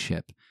Vietnamese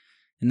ship.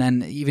 And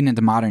then even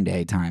into modern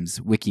day times,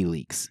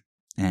 WikiLeaks,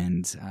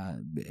 and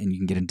you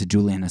can get into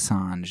Julian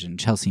Assange and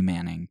Chelsea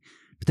Manning.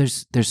 But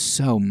there's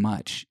so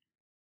much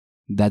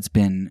that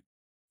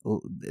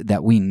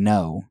we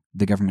know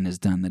the government has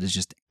done that is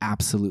just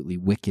absolutely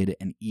wicked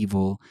and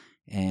evil,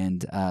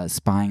 and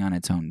spying on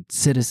its own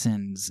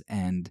citizens,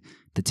 and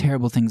the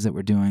terrible things that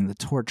we're doing, the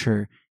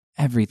torture,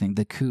 everything,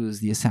 the coups,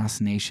 the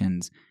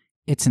assassinations.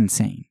 It's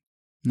insane.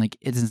 Like,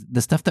 it's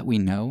the stuff that we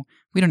know.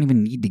 We don't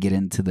even need to get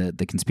into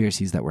the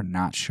conspiracies that we're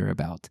not sure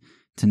about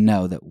to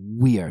know that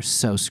we are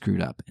so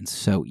screwed up and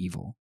so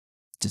evil.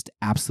 Just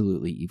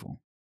absolutely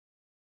evil.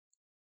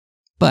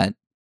 But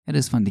it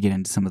is fun to get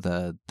into some of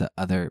the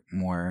other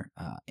more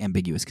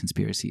ambiguous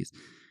conspiracies.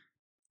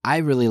 I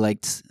really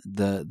liked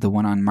the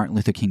one on Martin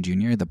Luther King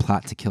Jr., the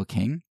plot to kill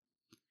King.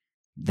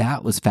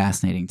 That was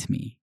fascinating to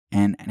me.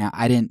 And now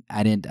I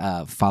didn't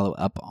follow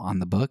up on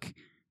the book,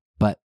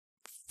 but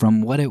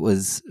from what it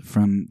was,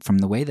 from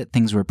the way that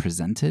things were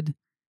presented,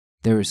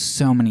 there were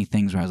so many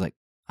things where I was like,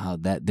 oh,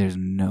 there's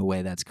no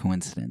way that's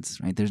coincidence,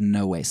 right? There's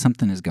no way,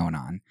 something is going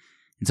on.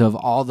 And so of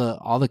all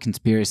the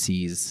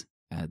conspiracies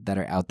that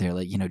are out there,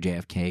 like,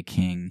 JFK,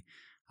 King,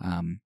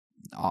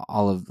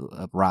 all of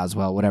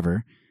Roswell,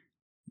 whatever,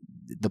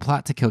 the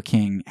plot to kill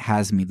King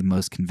has me the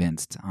most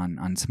convinced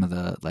on some of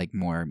the like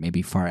more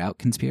maybe far out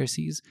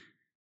conspiracies,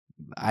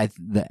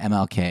 the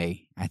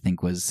MLK, I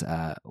think, was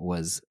a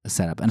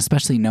setup, and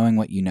especially knowing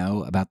what you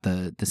know about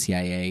the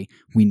CIA,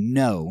 we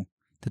know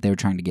that they were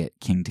trying to get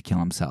King to kill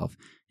himself,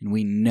 and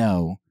we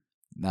know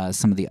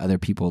some of the other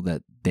people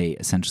that they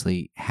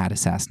essentially had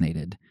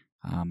assassinated,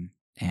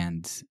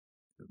 and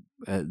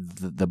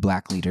the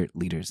black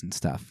leaders and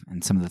stuff,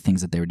 and some of the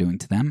things that they were doing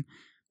to them.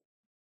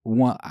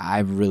 Well, I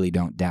really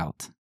don't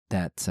doubt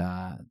that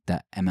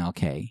that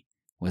MLK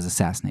was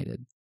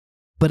assassinated.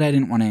 But I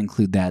didn't want to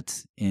include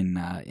that in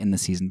the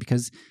season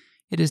because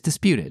it is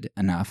disputed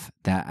enough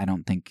that I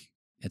don't think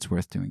it's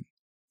worth doing.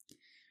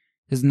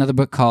 There's another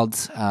book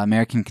called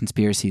American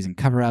Conspiracies and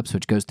Cover-Ups,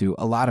 which goes through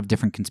a lot of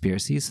different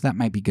conspiracies, so that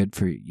might be good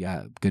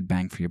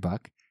bang for your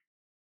buck.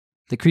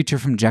 The Creature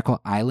from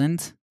Jekyll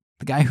Island,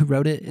 the guy who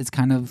wrote it is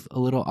kind of a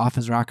little off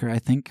his rocker, I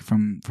think,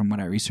 from what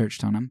I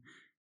researched on him.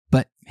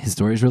 But his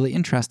story is really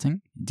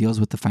interesting. It deals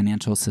with the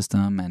financial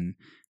system and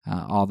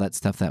all that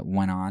stuff that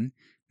went on.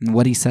 And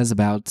what he says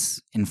about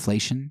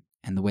inflation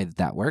and the way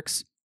that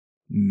works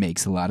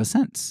makes a lot of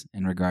sense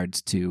in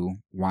regards to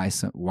why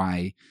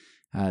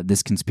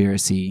this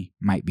conspiracy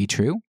might be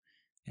true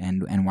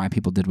and why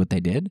people did what they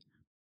did.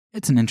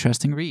 It's an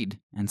interesting read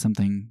and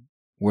something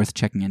worth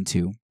checking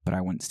into, but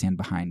I wouldn't stand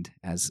behind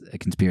as a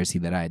conspiracy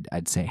that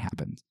I'd say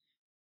happened.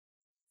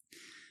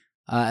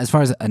 As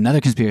far as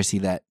another conspiracy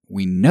that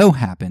we know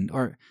happened,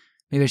 or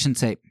maybe I shouldn't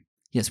say,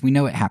 yes, we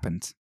know it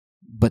happened,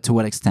 but to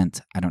what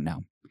extent, I don't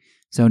know.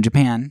 So in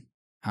Japan,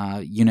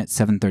 Unit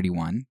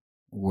 731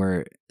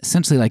 were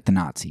essentially like the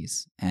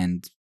Nazis,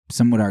 and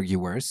some would argue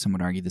worse, some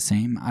would argue the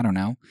same. I don't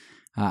know.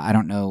 I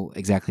don't know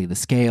exactly the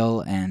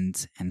scale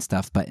and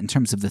stuff, but in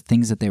terms of the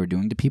things that they were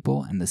doing to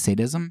people and the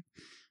sadism,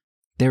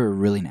 they were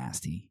really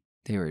nasty.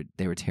 They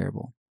were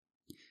terrible.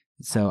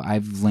 So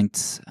I've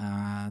linked,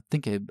 I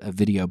think a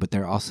video, but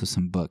there are also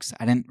some books.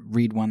 I didn't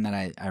read one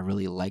that I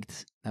really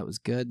liked that was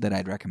good that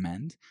I'd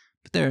recommend,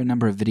 but there are a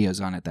number of videos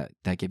on it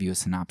that give you a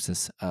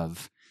synopsis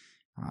of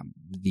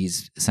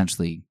these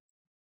essentially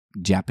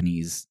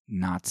Japanese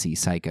Nazi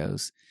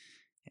psychos.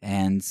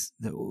 And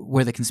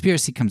where the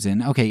conspiracy comes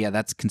in, okay, yeah,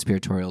 that's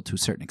conspiratorial to a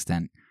certain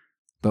extent.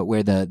 But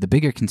where the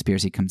bigger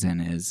conspiracy comes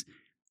in is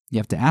you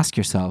have to ask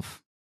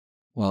yourself,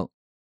 well,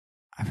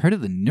 I've heard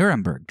of the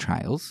Nuremberg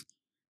trials,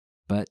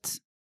 but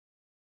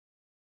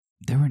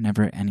there were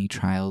never any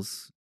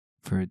trials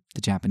for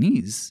the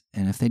Japanese.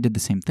 And if they did the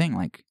same thing,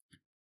 like,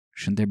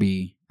 shouldn't there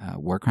be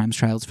war crimes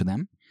trials for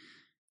them?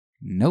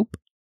 Nope.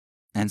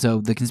 And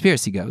so the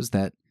conspiracy goes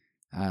that,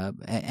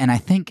 and I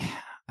think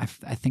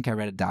I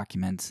read a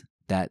document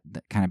that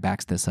kind of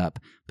backs this up,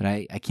 but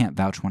I can't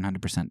vouch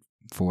 100%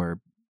 for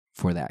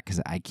that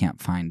because I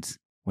can't find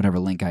whatever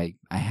link I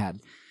had.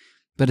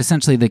 But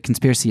essentially the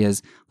conspiracy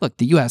is, look,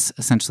 the U.S.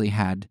 essentially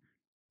had,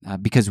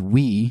 because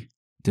we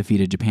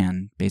defeated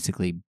Japan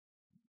basically,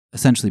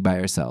 essentially by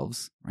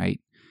ourselves, right?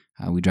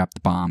 We dropped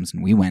the bombs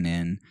and we went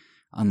in.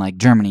 Unlike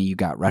Germany, you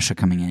got Russia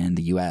coming in,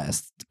 the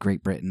U.S.,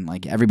 Great Britain,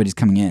 like everybody's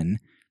coming in.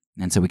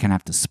 And so we kind of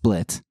have to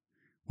split.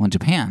 Well, in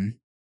Japan,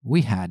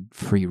 we had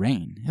free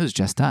reign. It was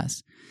just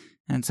us.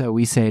 And so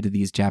we say to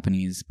these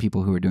Japanese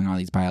people who are doing all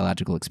these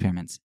biological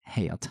experiments,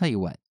 hey, I'll tell you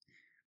what.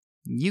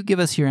 You give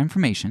us your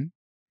information,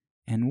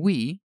 and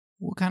we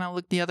will kind of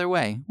look the other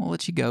way. We'll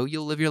let you go.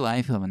 You'll live your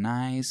life. You'll have a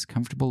nice,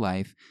 comfortable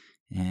life,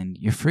 and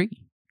you're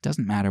free.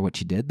 Doesn't matter what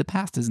you did. The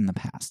past is in the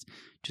past.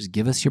 Just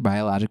give us your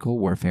biological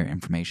warfare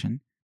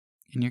information,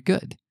 and you're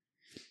good.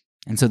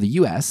 And so the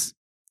U.S.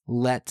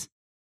 let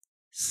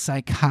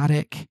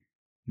psychotic,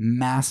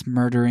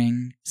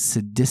 mass-murdering,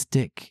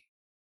 sadistic,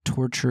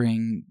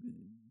 torturing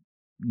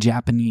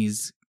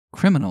Japanese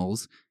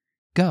criminals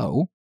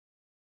go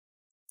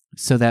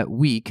so that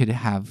we could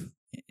have,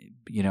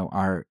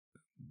 our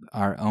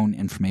own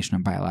information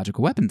on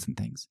biological weapons and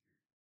things,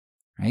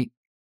 right?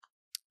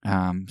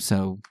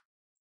 So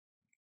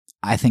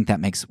I think that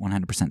makes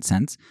 100%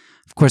 sense.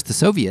 Of course, the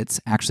Soviets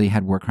actually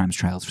had war crimes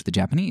trials for the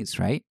Japanese,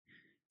 right?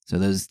 So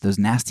those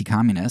nasty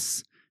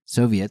communists,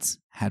 Soviets,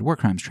 had war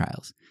crimes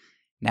trials.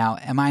 Now,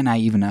 am I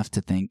naive enough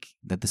to think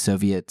that the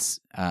Soviets,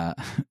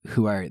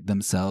 who are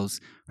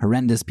themselves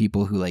horrendous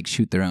people who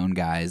shoot their own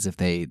guys if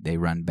they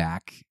run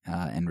back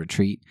and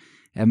retreat,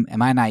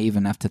 am I naive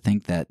enough to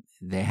think that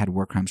they had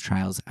war crimes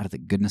trials out of the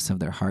goodness of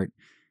their heart?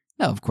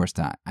 No, of course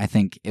not. I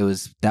think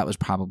that was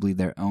probably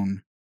their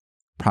own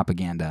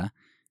propaganda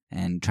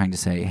and trying to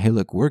say, hey,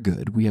 look, we're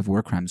good. We have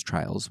war crimes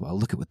trials. Well,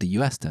 look at what the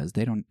U.S. does.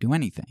 They don't do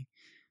anything.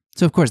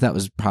 So, of course, that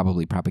was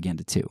probably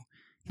propaganda too.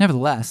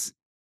 Nevertheless,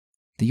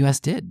 the U.S.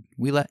 did.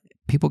 We let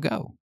people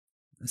go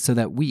so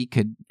that we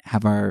could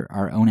have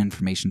our own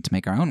information to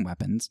make our own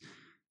weapons.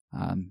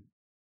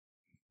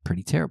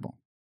 Pretty terrible.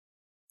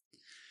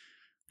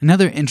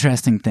 Another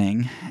interesting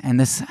thing, and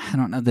this, I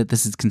don't know that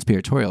this is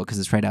conspiratorial because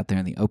it's right out there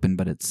in the open,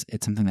 but it's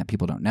something that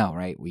people don't know,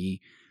 right? We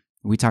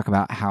talk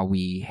about how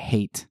we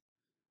hate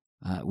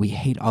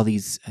all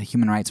these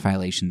human rights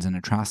violations and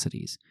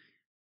atrocities.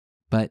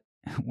 But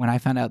when I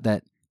found out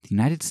that the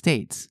United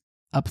States,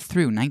 up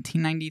through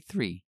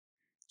 1993,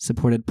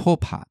 supported Pol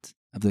Pot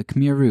of the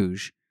Khmer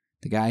Rouge,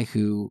 the guy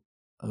who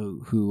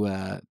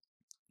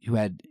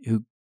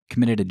who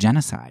committed a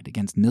genocide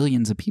against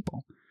millions of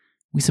people.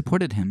 We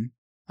supported him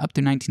up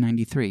through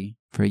 1993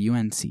 for a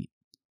UN seat,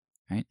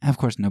 right? Of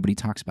course, nobody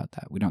talks about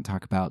that. We don't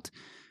talk about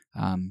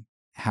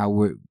how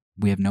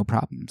we have no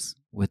problems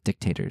with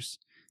dictators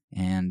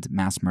and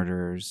mass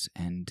murderers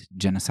and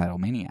genocidal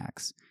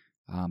maniacs.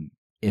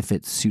 If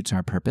it suits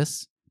our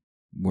purpose,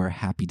 we're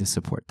happy to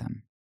support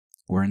them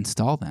or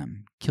install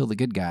them, kill the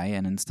good guy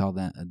and install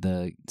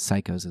the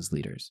psychos as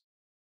leaders.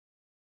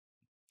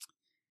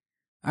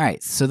 All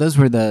right, so those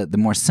were the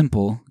more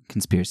simple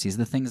conspiracies,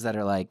 the things that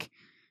are like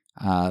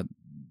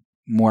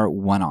more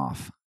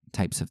one-off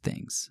types of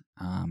things.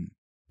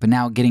 But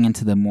now getting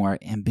into the more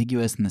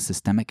ambiguous and the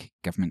systemic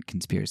government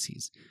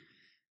conspiracies.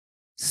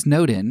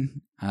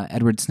 Snowden,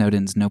 Edward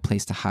Snowden's No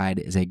Place to Hide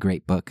is a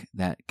great book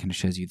that kind of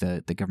shows you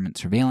the government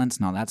surveillance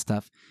and all that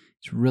stuff.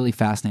 It's really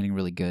fascinating,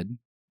 really good.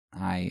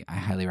 I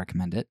highly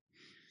recommend it.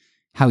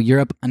 How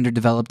Europe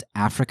underdeveloped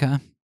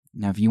Africa.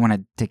 Now, if you want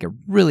to take a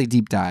really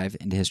deep dive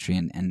into history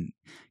and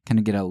kind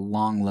of get a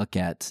long look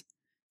at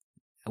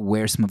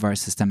where some of our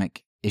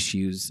systemic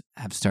issues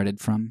have started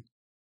from,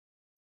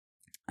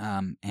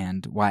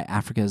 and why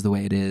Africa is the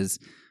way it is,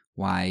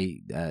 why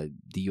the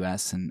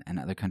U.S. and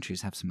other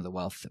countries have some of the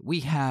wealth that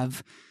we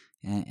have,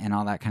 and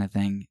all that kind of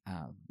thing.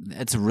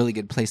 It's a really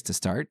good place to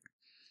start.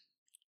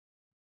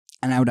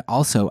 And I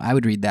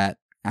would read that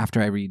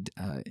after I read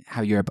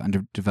How Europe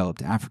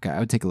Underdeveloped Africa. I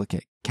would take a look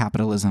at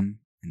capitalism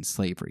and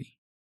slavery.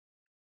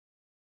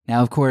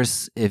 Now, of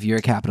course, if you're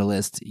a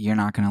capitalist, you're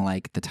not going to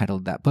like the title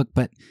of that book,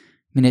 but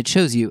I mean, it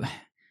shows you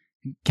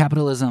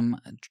capitalism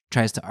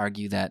tries to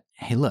argue that,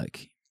 hey, look,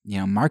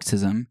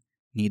 Marxism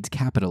needs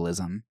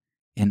capitalism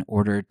in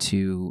order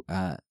to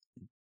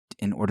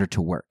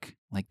work.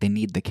 Like, they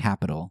need the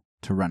capital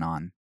to run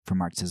on for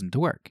Marxism to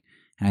work.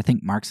 And I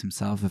think Marx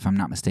himself, if I'm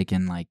not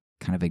mistaken, like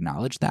kind of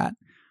acknowledged that.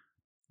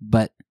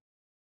 But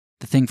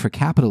the thing for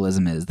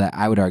capitalism is that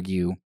I would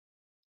argue,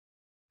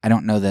 I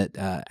don't know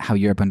that How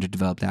Europe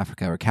Underdeveloped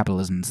Africa or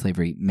Capitalism and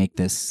Slavery make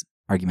this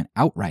argument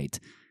outright,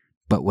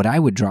 but what I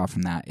would draw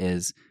from that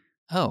is,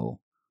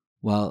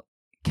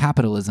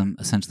 capitalism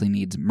essentially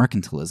needs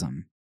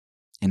mercantilism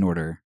in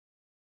order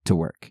to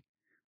work.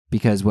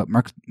 Because what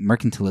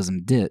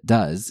mercantilism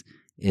does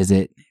is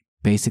it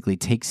basically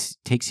takes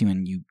you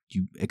and you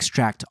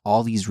extract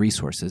all these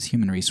resources,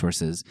 human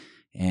resources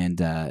and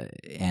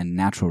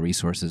natural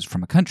resources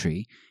from a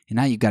country, and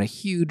now you've got a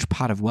huge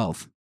pot of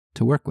wealth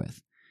to work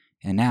with.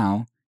 And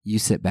now you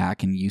sit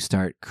back and you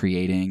start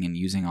creating and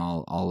using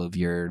all of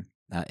your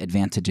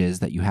advantages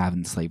that you have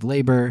in slave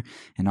labor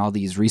and all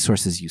these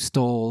resources you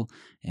stole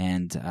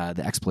and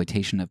the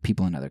exploitation of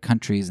people in other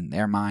countries and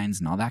their mines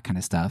and all that kind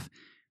of stuff.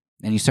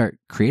 And you start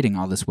creating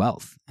all this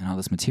wealth and all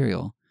this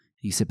material.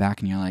 You sit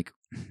back and you're like,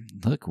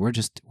 look,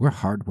 we're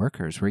hard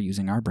workers. We're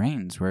using our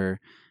brains. We're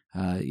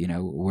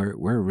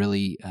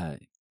really,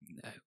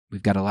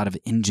 we've got a lot of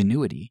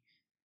ingenuity.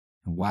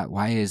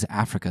 Why is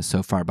Africa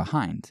so far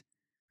behind?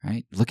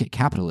 Right? Look at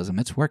capitalism.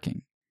 It's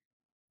working.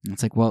 And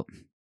it's like, well,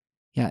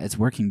 yeah, it's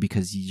working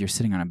because you're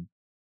sitting on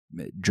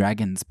a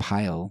dragon's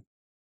pile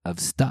of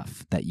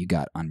stuff that you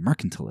got on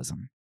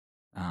mercantilism.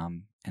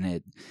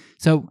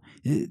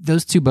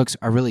 Those two books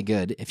are really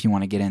good if you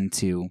want to get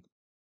into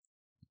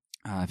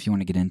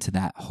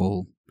that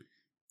whole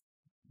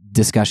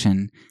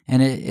discussion.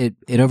 And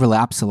it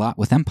overlaps a lot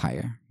with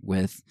empire,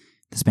 with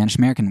the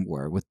Spanish-American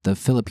War, with the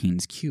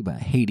Philippines, Cuba,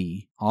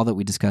 Haiti, all that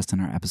we discussed in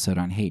our episode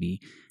on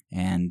Haiti,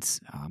 and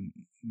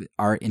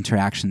our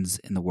interactions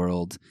in the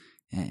world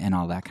and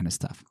all that kind of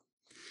stuff.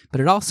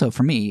 But it also,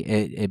 for me,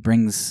 it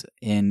brings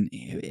in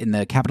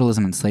the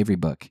Capitalism and Slavery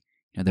book,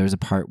 there was a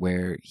part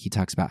where he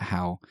talks about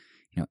how,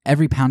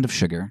 every pound of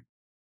sugar,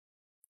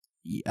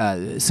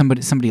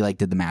 somebody like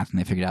did the math and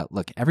they figured out,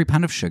 look, every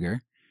pound of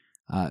sugar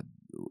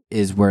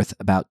is worth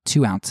about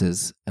 2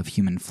 ounces of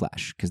human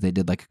flesh, because they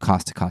did like a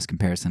cost-to-cost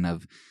comparison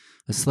of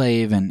a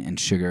slave and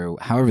sugar,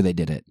 however they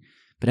did it.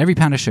 But every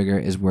pound of sugar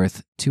is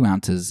worth 2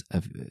 ounces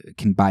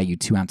can buy you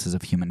 2 ounces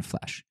of human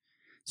flesh.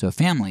 So a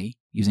family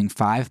using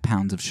 5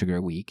 pounds of sugar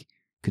a week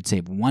could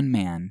save one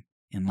man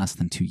in less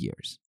than 2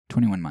 years,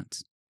 21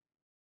 months.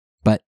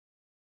 But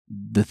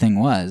the thing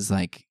was,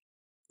 like,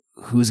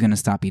 who's going to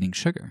stop eating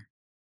sugar?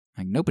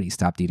 Like, nobody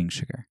stopped eating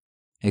sugar,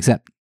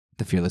 except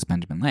the fearless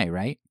Benjamin Lay,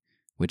 right?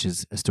 Which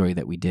is a story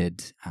that we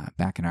did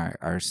back in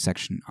our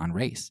section on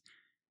race,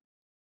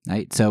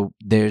 right? So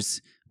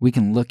we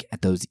can look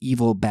at those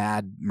evil,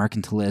 bad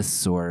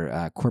mercantilists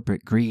or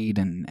corporate greed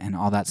and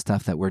all that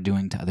stuff that we're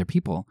doing to other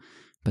people,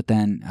 but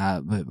then,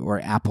 or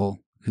Apple,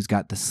 who's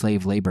got the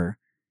slave labor,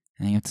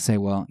 and you have to say,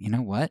 well, you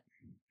know what?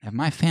 If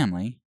my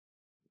family,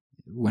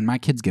 when my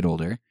kids get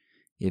older,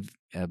 if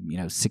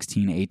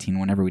 16, 18,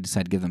 whenever we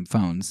decide to give them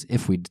phones,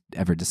 if we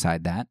ever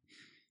decide that,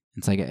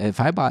 it's like, if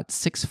I bought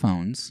 6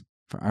 phones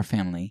for our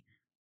family,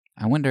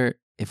 I wonder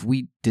if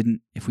we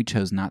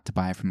chose not to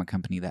buy from a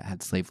company that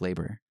had slave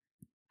labor,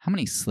 how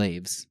many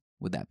slaves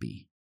would that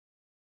be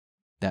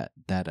that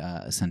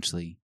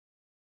essentially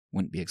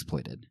wouldn't be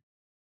exploited?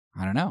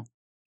 I don't know,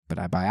 but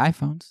I buy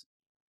iPhones.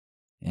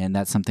 And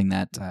that's something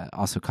that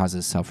also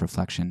causes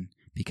self-reflection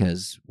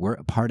because we're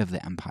a part of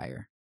the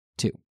empire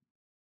too.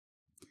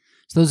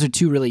 So those are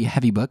two really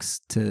heavy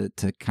books to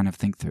kind of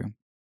think through.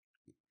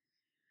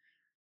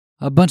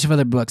 A bunch of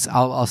other books.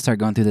 I'll start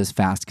going through this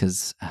fast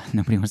because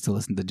nobody wants to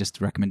listen to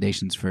just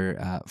recommendations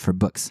for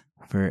books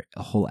for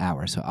a whole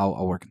hour. So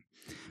I'll work.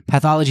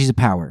 Pathologies of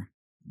Power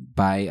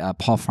by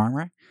Paul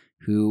Farmer,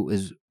 who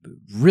is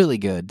really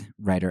good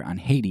writer on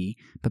Haiti,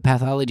 but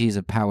Pathologies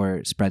of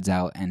Power spreads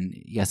out, and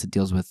yes, it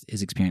deals with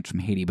his experience from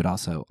Haiti, but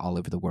also all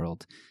over the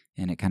world,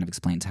 and it kind of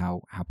explains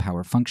how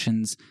power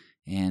functions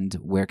and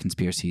where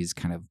conspiracies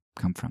kind of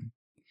come from.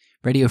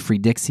 Radio Free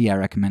Dixie I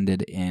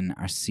recommended in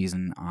our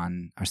section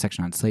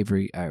on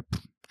slavery,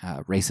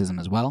 racism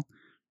as well,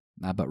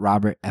 but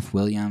Robert F.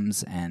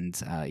 Williams and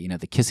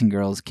the Kissing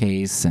Girls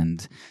case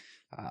and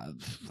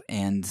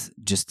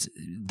just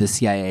the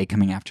CIA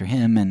coming after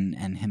him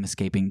and him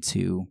escaping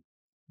to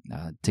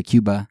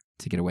Cuba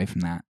to get away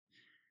from that.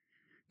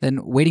 Then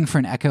Waiting for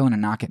an Echo and a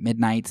Knock at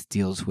Midnight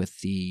deals with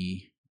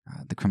the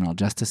criminal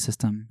justice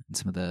system and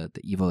some of the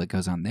evil that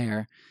goes on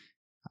there.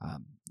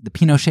 The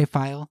Pinochet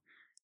File,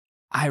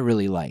 I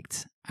really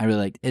liked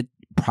it.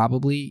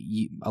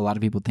 Probably a lot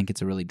of people think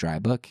it's a really dry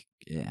book.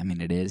 I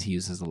mean, it is. He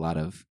uses a lot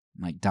of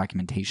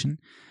documentation,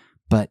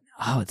 but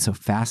it's so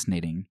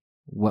fascinating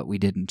what we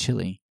did in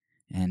Chile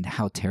and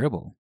how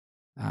terrible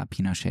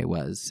Pinochet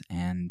was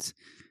and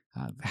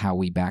how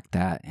we backed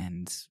that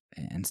and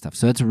stuff.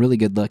 So it's a really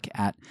good look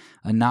at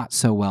a not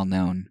so well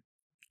known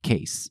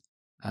case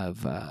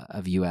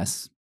of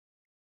U.S.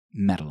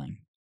 meddling.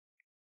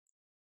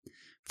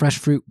 Fresh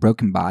Fruit,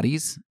 Broken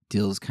Bodies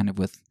deals kind of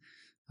with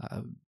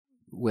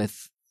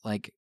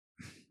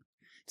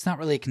it's not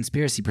really a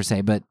conspiracy per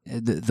se, but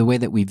the way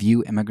that we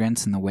view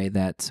immigrants and the way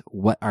that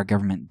what our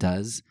government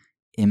does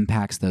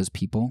impacts those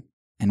people.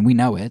 And we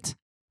know it,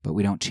 but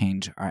we don't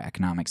change our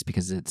economics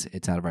because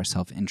it's out of our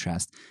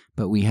self-interest.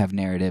 But we have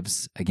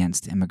narratives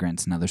against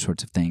immigrants and other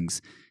sorts of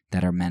things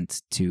that are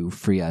meant to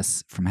free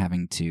us from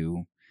having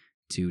to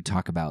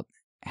talk about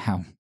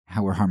how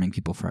we're harming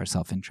people for our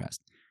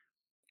self-interest.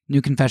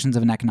 New Confessions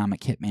of an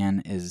Economic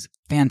Hitman is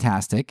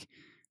fantastic.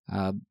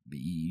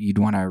 You'd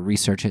want to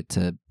research it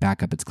to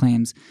back up its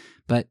claims,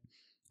 but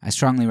I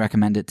strongly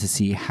recommend it to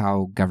see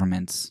how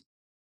governments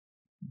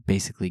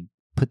basically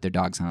put their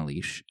dogs on a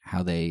leash,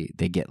 how they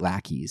get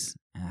lackeys,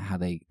 how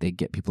they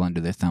get people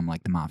under their thumb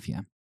like the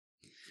mafia.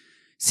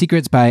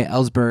 Secrets by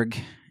Ellsberg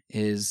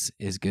is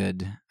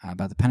good,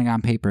 about the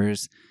Pentagon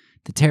Papers.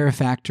 The Terror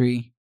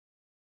Factory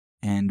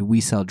and We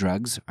Sell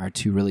Drugs are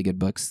two really good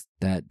books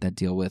that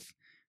deal with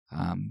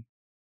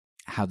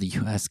how the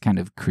U.S. kind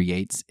of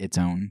creates its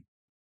own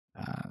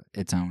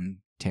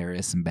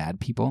terrorists and bad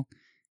people,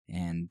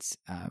 and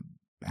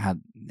how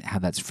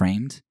that's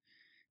framed.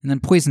 And then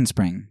Poison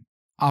Spring,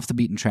 Off the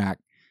Beaten Track.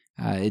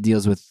 It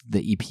deals with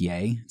the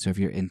EPA, so if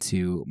you're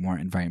into more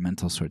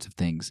environmental sorts of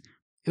things,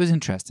 it was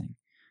interesting.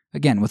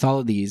 Again, with all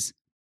of these,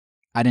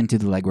 I didn't do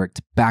the legwork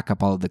to back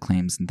up all of the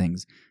claims and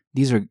things.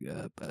 These are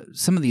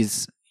some of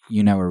these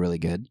are really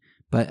good,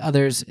 but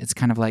others, it's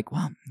kind of like,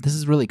 well, this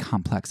is really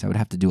complex. I would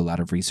have to do a lot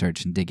of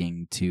research and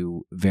digging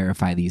to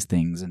verify these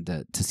things and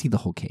to see the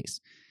whole case.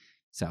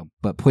 So,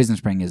 but Poison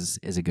Spring is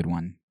a good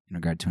one in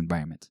regard to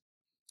environment.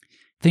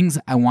 Things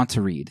I want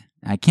to read.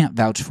 I can't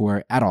vouch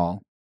for at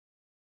all,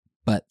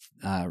 but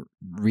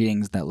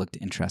readings that looked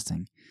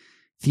interesting.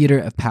 Theater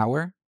of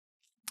Power,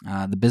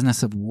 The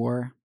Business of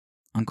War,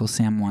 Uncle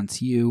Sam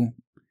Wants You,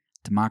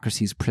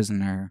 Democracy's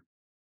Prisoner,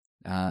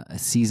 A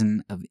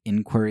Season of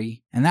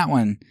Inquiry. And that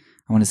one,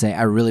 I want to say,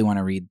 I really want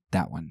to read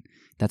that one.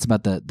 That's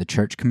about the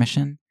Church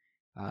Commission.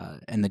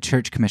 And the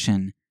Church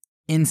Commission,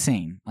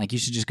 insane. Like, you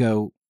should just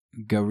go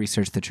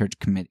research the Church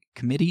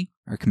Committee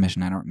or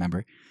Commission, I don't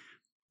remember.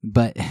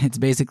 But it's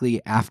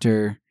basically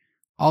after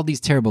all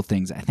these terrible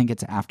things. I think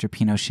it's after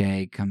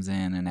Pinochet comes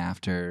in and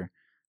after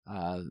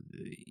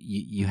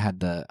you had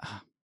the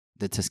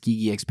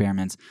Tuskegee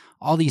experiments.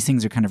 All these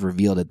things are kind of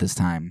revealed at this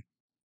time.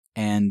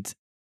 And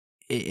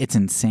it's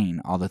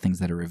insane, all the things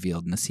that are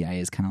revealed. And the CIA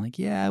is kind of like,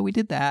 yeah, we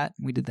did that.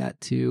 We did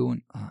that too.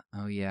 And,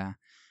 oh, yeah.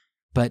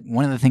 But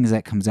one of the things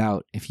that comes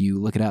out, if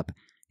you look it up,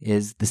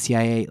 is the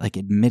CIA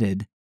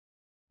admitted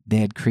they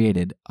had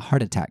created a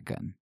heart attack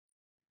gun.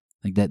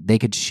 Like that they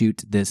could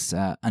shoot this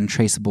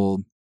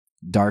untraceable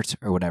dart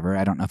or whatever.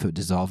 I don't know if it would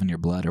dissolve in your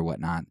blood or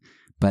whatnot,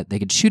 but they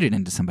could shoot it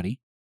into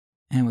somebody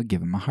and it would give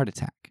them a heart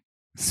attack.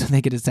 So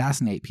they could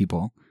assassinate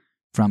people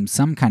from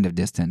some kind of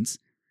distance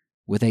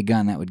with a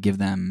gun that would give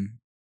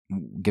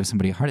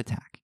somebody a heart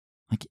attack.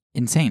 Like,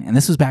 insane. And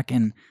this was back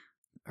in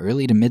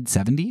early to mid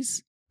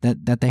 70s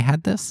that they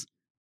had this.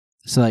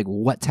 So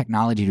what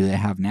technology do they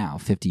have now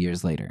 50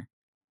 years later?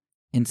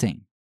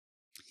 Insane.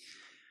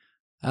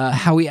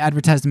 How We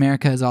Advertised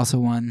America is also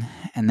one.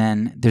 And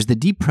then there's the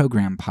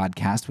Deprogram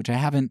podcast, which I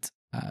haven't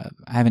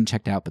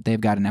checked out, but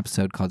they've got an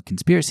episode called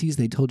Conspiracies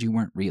They Told You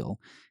Weren't Real.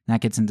 And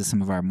that gets into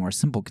some of our more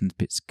simple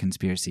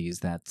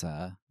conspiracies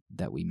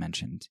that we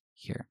mentioned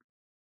here.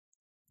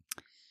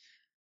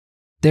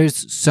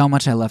 There's so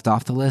much I left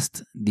off the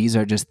list. These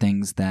are just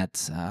things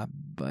that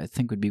I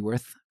think would be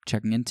worth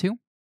checking into.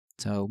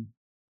 So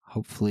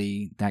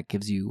hopefully that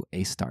gives you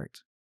a start.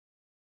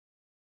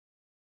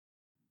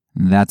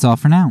 That's all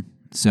for now.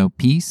 So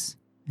peace,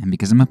 and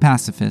because I'm a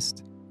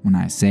pacifist, when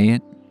I say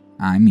it,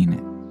 I mean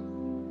it.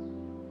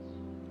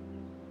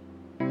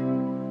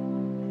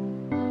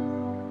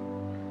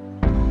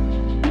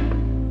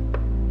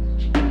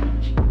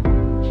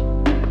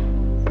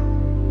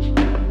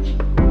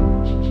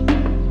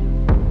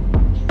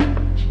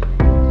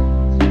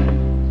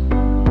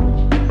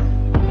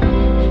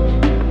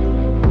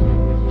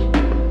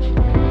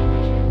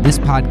 This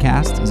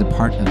podcast is a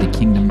part of the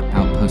Kingdom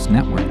Outpost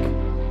Network.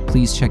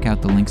 Please check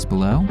out the links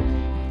below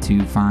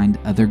to find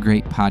other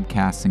great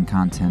podcasts and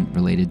content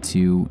related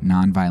to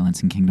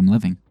nonviolence and kingdom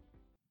living.